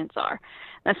accomplishments are.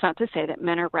 That's not to say that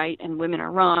men are right and women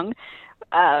are wrong.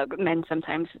 Men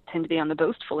sometimes tend to be on the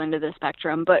boastful end of the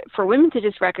spectrum, but for women to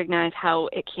just recognize how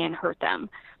it can hurt them.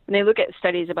 When they look at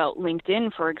studies about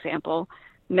LinkedIn, for example,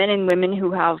 men and women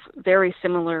who have very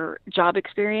similar job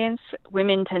experience,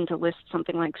 women tend to list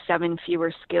something like 7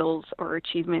 fewer skills or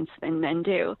achievements than men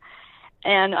do.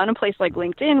 And on a place like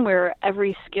LinkedIn, where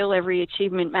every skill, every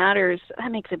achievement matters,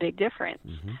 that makes a big difference.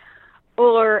 Mm-hmm.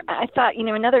 Or I thought,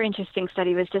 another interesting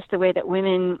study was just the way that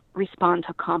women respond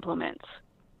to compliments.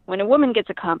 When a woman gets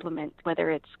a compliment,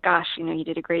 whether it's, gosh, you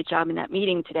did a great job in that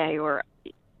meeting today, or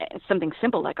something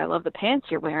simple like, I love the pants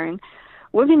you're wearing,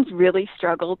 women really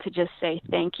struggle to just say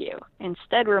thank you.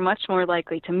 Instead, we're much more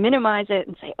likely to minimize it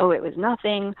and say, oh, it was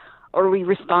nothing. Or we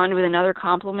respond with another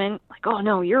compliment, like, oh,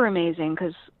 no, you're amazing,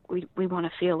 because we want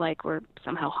to feel like we're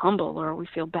somehow humble, or we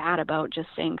feel bad about just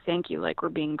saying thank you, like we're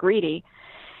being greedy.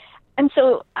 And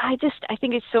so I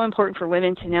think it's so important for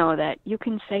women to know that you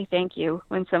can say thank you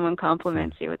when someone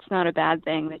compliments you. It's not a bad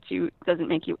thing. Doesn't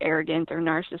make you arrogant or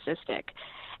narcissistic.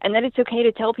 And that it's okay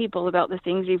to tell people about the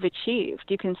things you've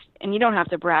achieved. And you don't have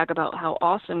to brag about how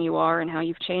awesome you are and how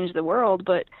you've changed the world,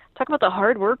 but talk about the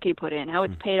hard work you put in, how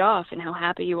it's paid off, and how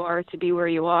happy you are to be where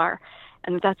you are.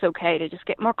 And that's okay to just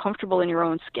get more comfortable in your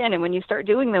own skin. And when you start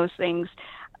doing those things,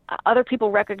 other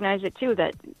people recognize it too,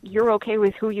 that you're okay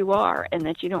with who you are and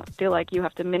that you don't feel like you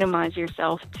have to minimize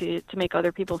yourself to make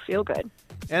other people feel good.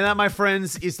 And that, my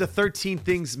friends, is the 13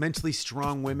 Things Mentally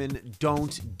Strong Women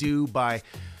Don't Do by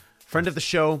friend of the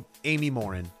show, Amy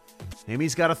Morin.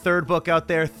 Amy's got a third book out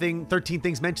there, 13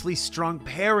 Things Mentally Strong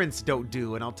Parents Don't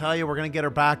Do. And I'll tell you, we're going to get her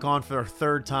back on for her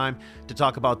third time to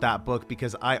talk about that book,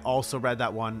 because I also read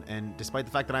that one. And despite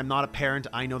the fact that I'm not a parent,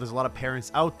 I know there's a lot of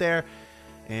parents out there.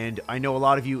 And I know a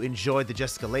lot of you enjoyed the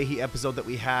Jessica Leahy episode that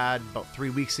we had about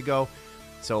 3 weeks ago.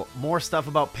 So more stuff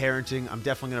about parenting. I'm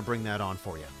definitely going to bring that on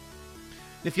for you.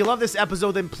 And if you love this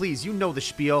episode, then please, you know the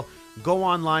spiel. Go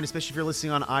online, especially if you're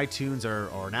listening on iTunes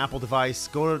or an Apple device.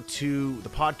 Go to the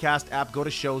podcast app, go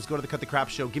to shows, go to the Cut the Crap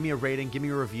Show. Give me a rating, give me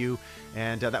a review,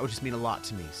 and that would just mean a lot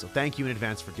to me. So thank you in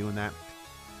advance for doing that.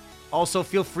 Also,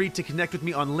 feel free to connect with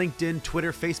me on LinkedIn,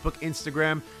 Twitter, Facebook,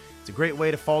 Instagram. It's a great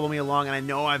way to follow me along, and I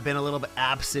know I've been a little bit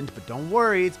absent, but don't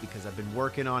worry. It's because I've been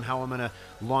working on how I'm going to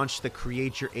launch the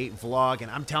Create Your 8 vlog,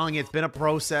 and I'm telling you, it's been a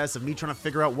process of me trying to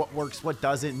figure out what works, what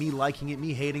doesn't, me liking it,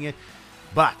 me hating it.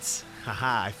 But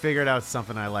I figured out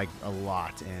something I like a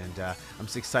lot, and I'm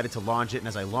just excited to launch it. And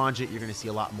as I launch it, you're going to see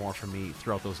a lot more from me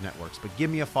throughout those networks. But give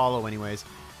me a follow anyways,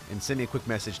 and send me a quick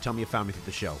message. Tell me you found me through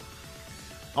the show.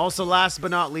 Also, last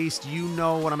but not least, you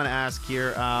know what I'm going to ask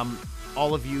here.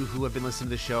 All of you who have been listening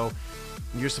to the show,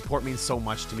 your support means so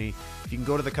much to me. If you can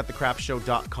go to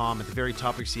thecutthecrapshow.com, at the very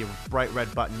top you see a bright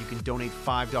red button. You can donate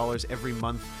 $5 every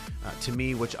month to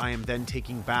me, which I am then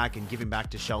taking back and giving back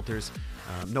to shelters,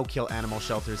 no-kill animal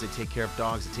shelters. They take care of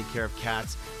dogs, they take care of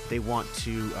cats. They want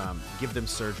to give them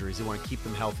surgeries. They want to keep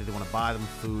them healthy. They want to buy them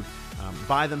food,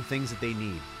 buy them things that they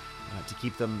need to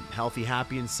keep them healthy,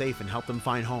 happy, and safe, and help them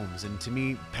find homes. And to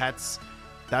me, pets,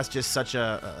 that's just such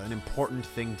an important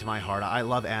thing to my heart. I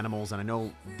love animals, and I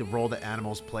know the role that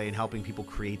animals play in helping people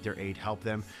create their 8, help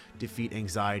them defeat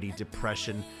anxiety,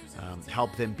 depression,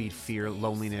 help them beat fear,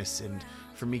 loneliness, and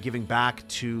for me, giving back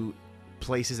to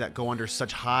places that go under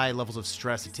such high levels of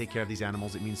stress to take care of these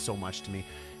animals, it means so much to me.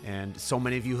 And so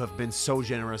many of you have been so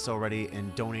generous already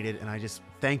and donated, and I just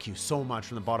thank you so much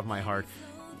from the bottom of my heart.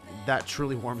 That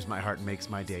truly warms my heart and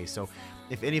makes my day. So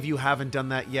if any of you haven't done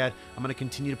that yet, I'm going to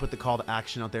continue to put the call to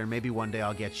action out there, and maybe one day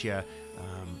I'll get you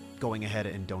going ahead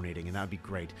and donating, and that would be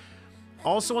great.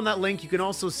 Also on that link, you can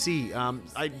also see,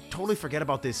 I totally forget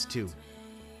about this too.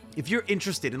 If you're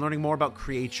interested in learning more about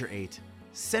Create Your 8,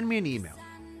 send me an email,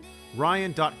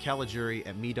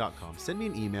 ryan.caligiuri@me.com. Send me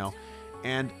an email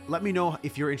and let me know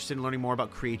if you're interested in learning more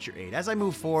about Create Your 8. As I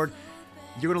move forward,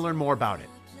 you're going to learn more about it.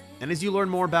 And as you learn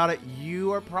more about it,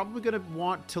 you are probably going to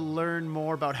want to learn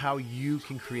more about how you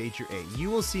can create your 8. You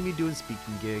will see me doing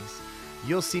speaking gigs.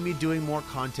 You'll see me doing more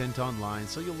content online,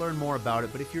 so you'll learn more about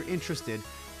it. But if you're interested,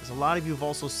 there's a lot of you who've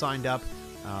also signed up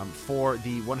for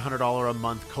the $100 a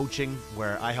month coaching,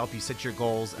 where I help you set your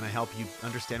goals and I help you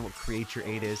understand what Create Your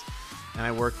 8 is. And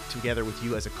I work together with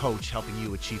you as a coach, helping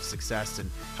you achieve success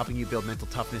and helping you build mental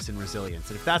toughness and resilience.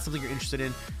 And if that's something you're interested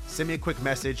in, send me a quick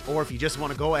message. Or if you just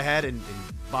want to go ahead and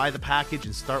buy the package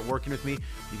and start working with me,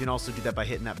 you can also do that by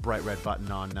hitting that bright red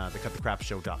button on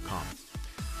thecutthecrapshow.com.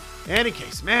 Any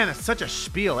case, man, it's such a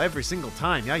spiel every single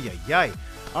time. Yay.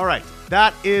 All right,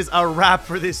 that is a wrap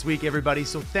for this week, everybody.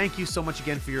 So thank you so much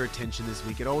again for your attention this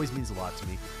week. It always means a lot to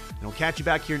me. And we'll catch you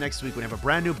back here next week when we have a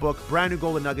brand new book, brand new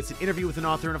golden nuggets, an interview with an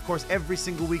author, and of course, every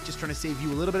single week, just trying to save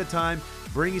you a little bit of time,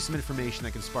 bring you some information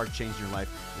that can spark change in your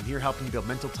life. I'm here helping you build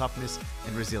mental toughness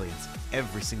and resilience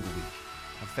every single week.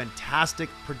 A fantastic,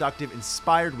 productive,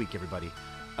 inspired week, everybody.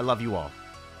 I love you all.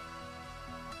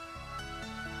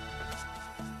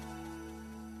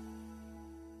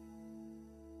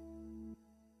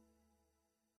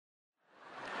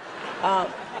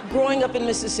 Growing up in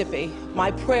Mississippi,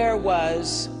 my prayer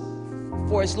was,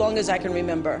 for as long as I can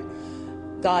remember,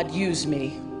 God, use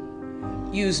me.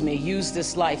 Use me, use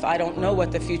this life. I don't know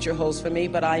what the future holds for me,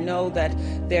 but I know that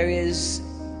there is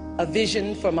a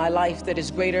vision for my life that is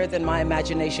greater than my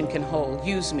imagination can hold.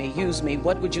 Use me, use me.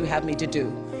 What would you have me to do?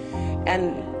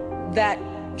 And that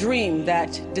dream,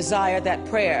 that desire, that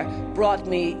prayer brought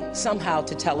me somehow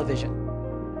to television.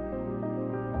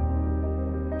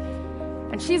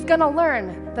 And she's gonna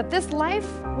learn that this life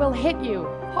will hit you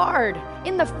hard,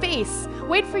 in the face,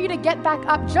 wait for you to get back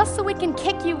up just so it can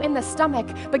kick you in the stomach.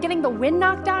 But getting the wind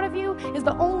knocked out of you is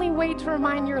the only way to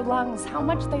remind your lungs how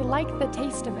much they like the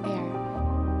taste of air.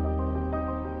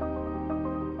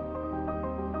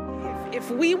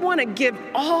 If we want to give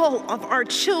all of our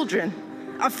children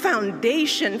a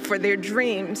foundation for their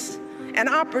dreams and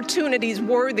opportunities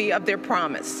worthy of their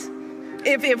promise,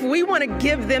 if we want to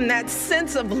give them that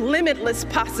sense of limitless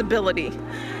possibility,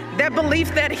 that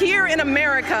belief that here in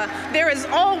America, there is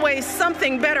always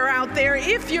something better out there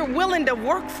if you're willing to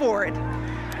work for it,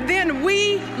 then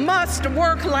we must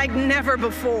work like never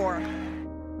before.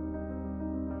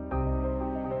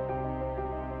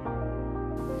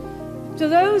 To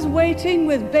those waiting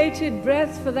with bated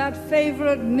breath for that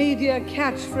favorite media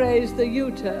catchphrase, the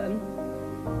U-turn,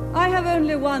 I have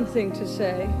only one thing to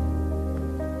say.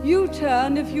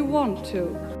 U-turn if you want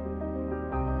to.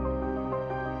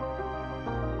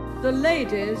 The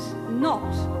lady's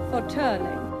not for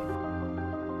turning.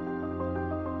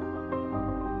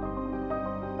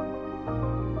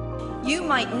 You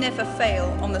might never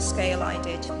fail on the scale I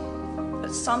did,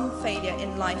 but some failure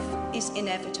in life is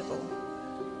inevitable.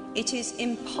 It is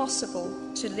impossible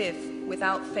to live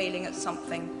without failing at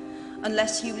something,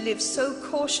 unless you live so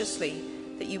cautiously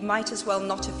that you might as well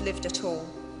not have lived at all,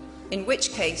 in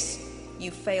which case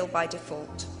you fail by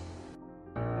default.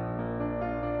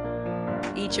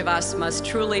 Each of us must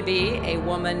truly be a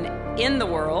woman in the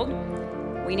world.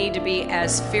 We need to be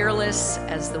as fearless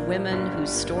as the women whose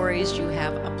stories you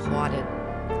have applauded,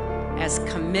 as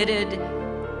committed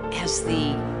as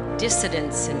the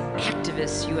dissidents and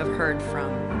activists you have heard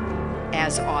from,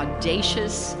 as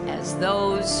audacious as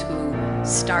those who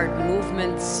start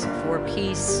movements for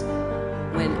peace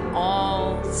when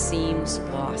all seems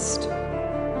lost.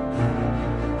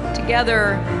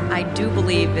 Together, I do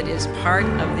believe it is part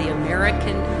of the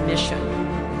American mission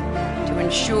to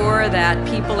ensure that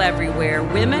people everywhere,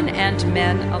 women and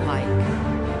men alike,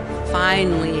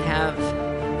 finally have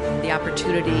the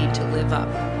opportunity to live up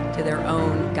to their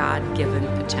own God-given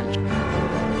potential.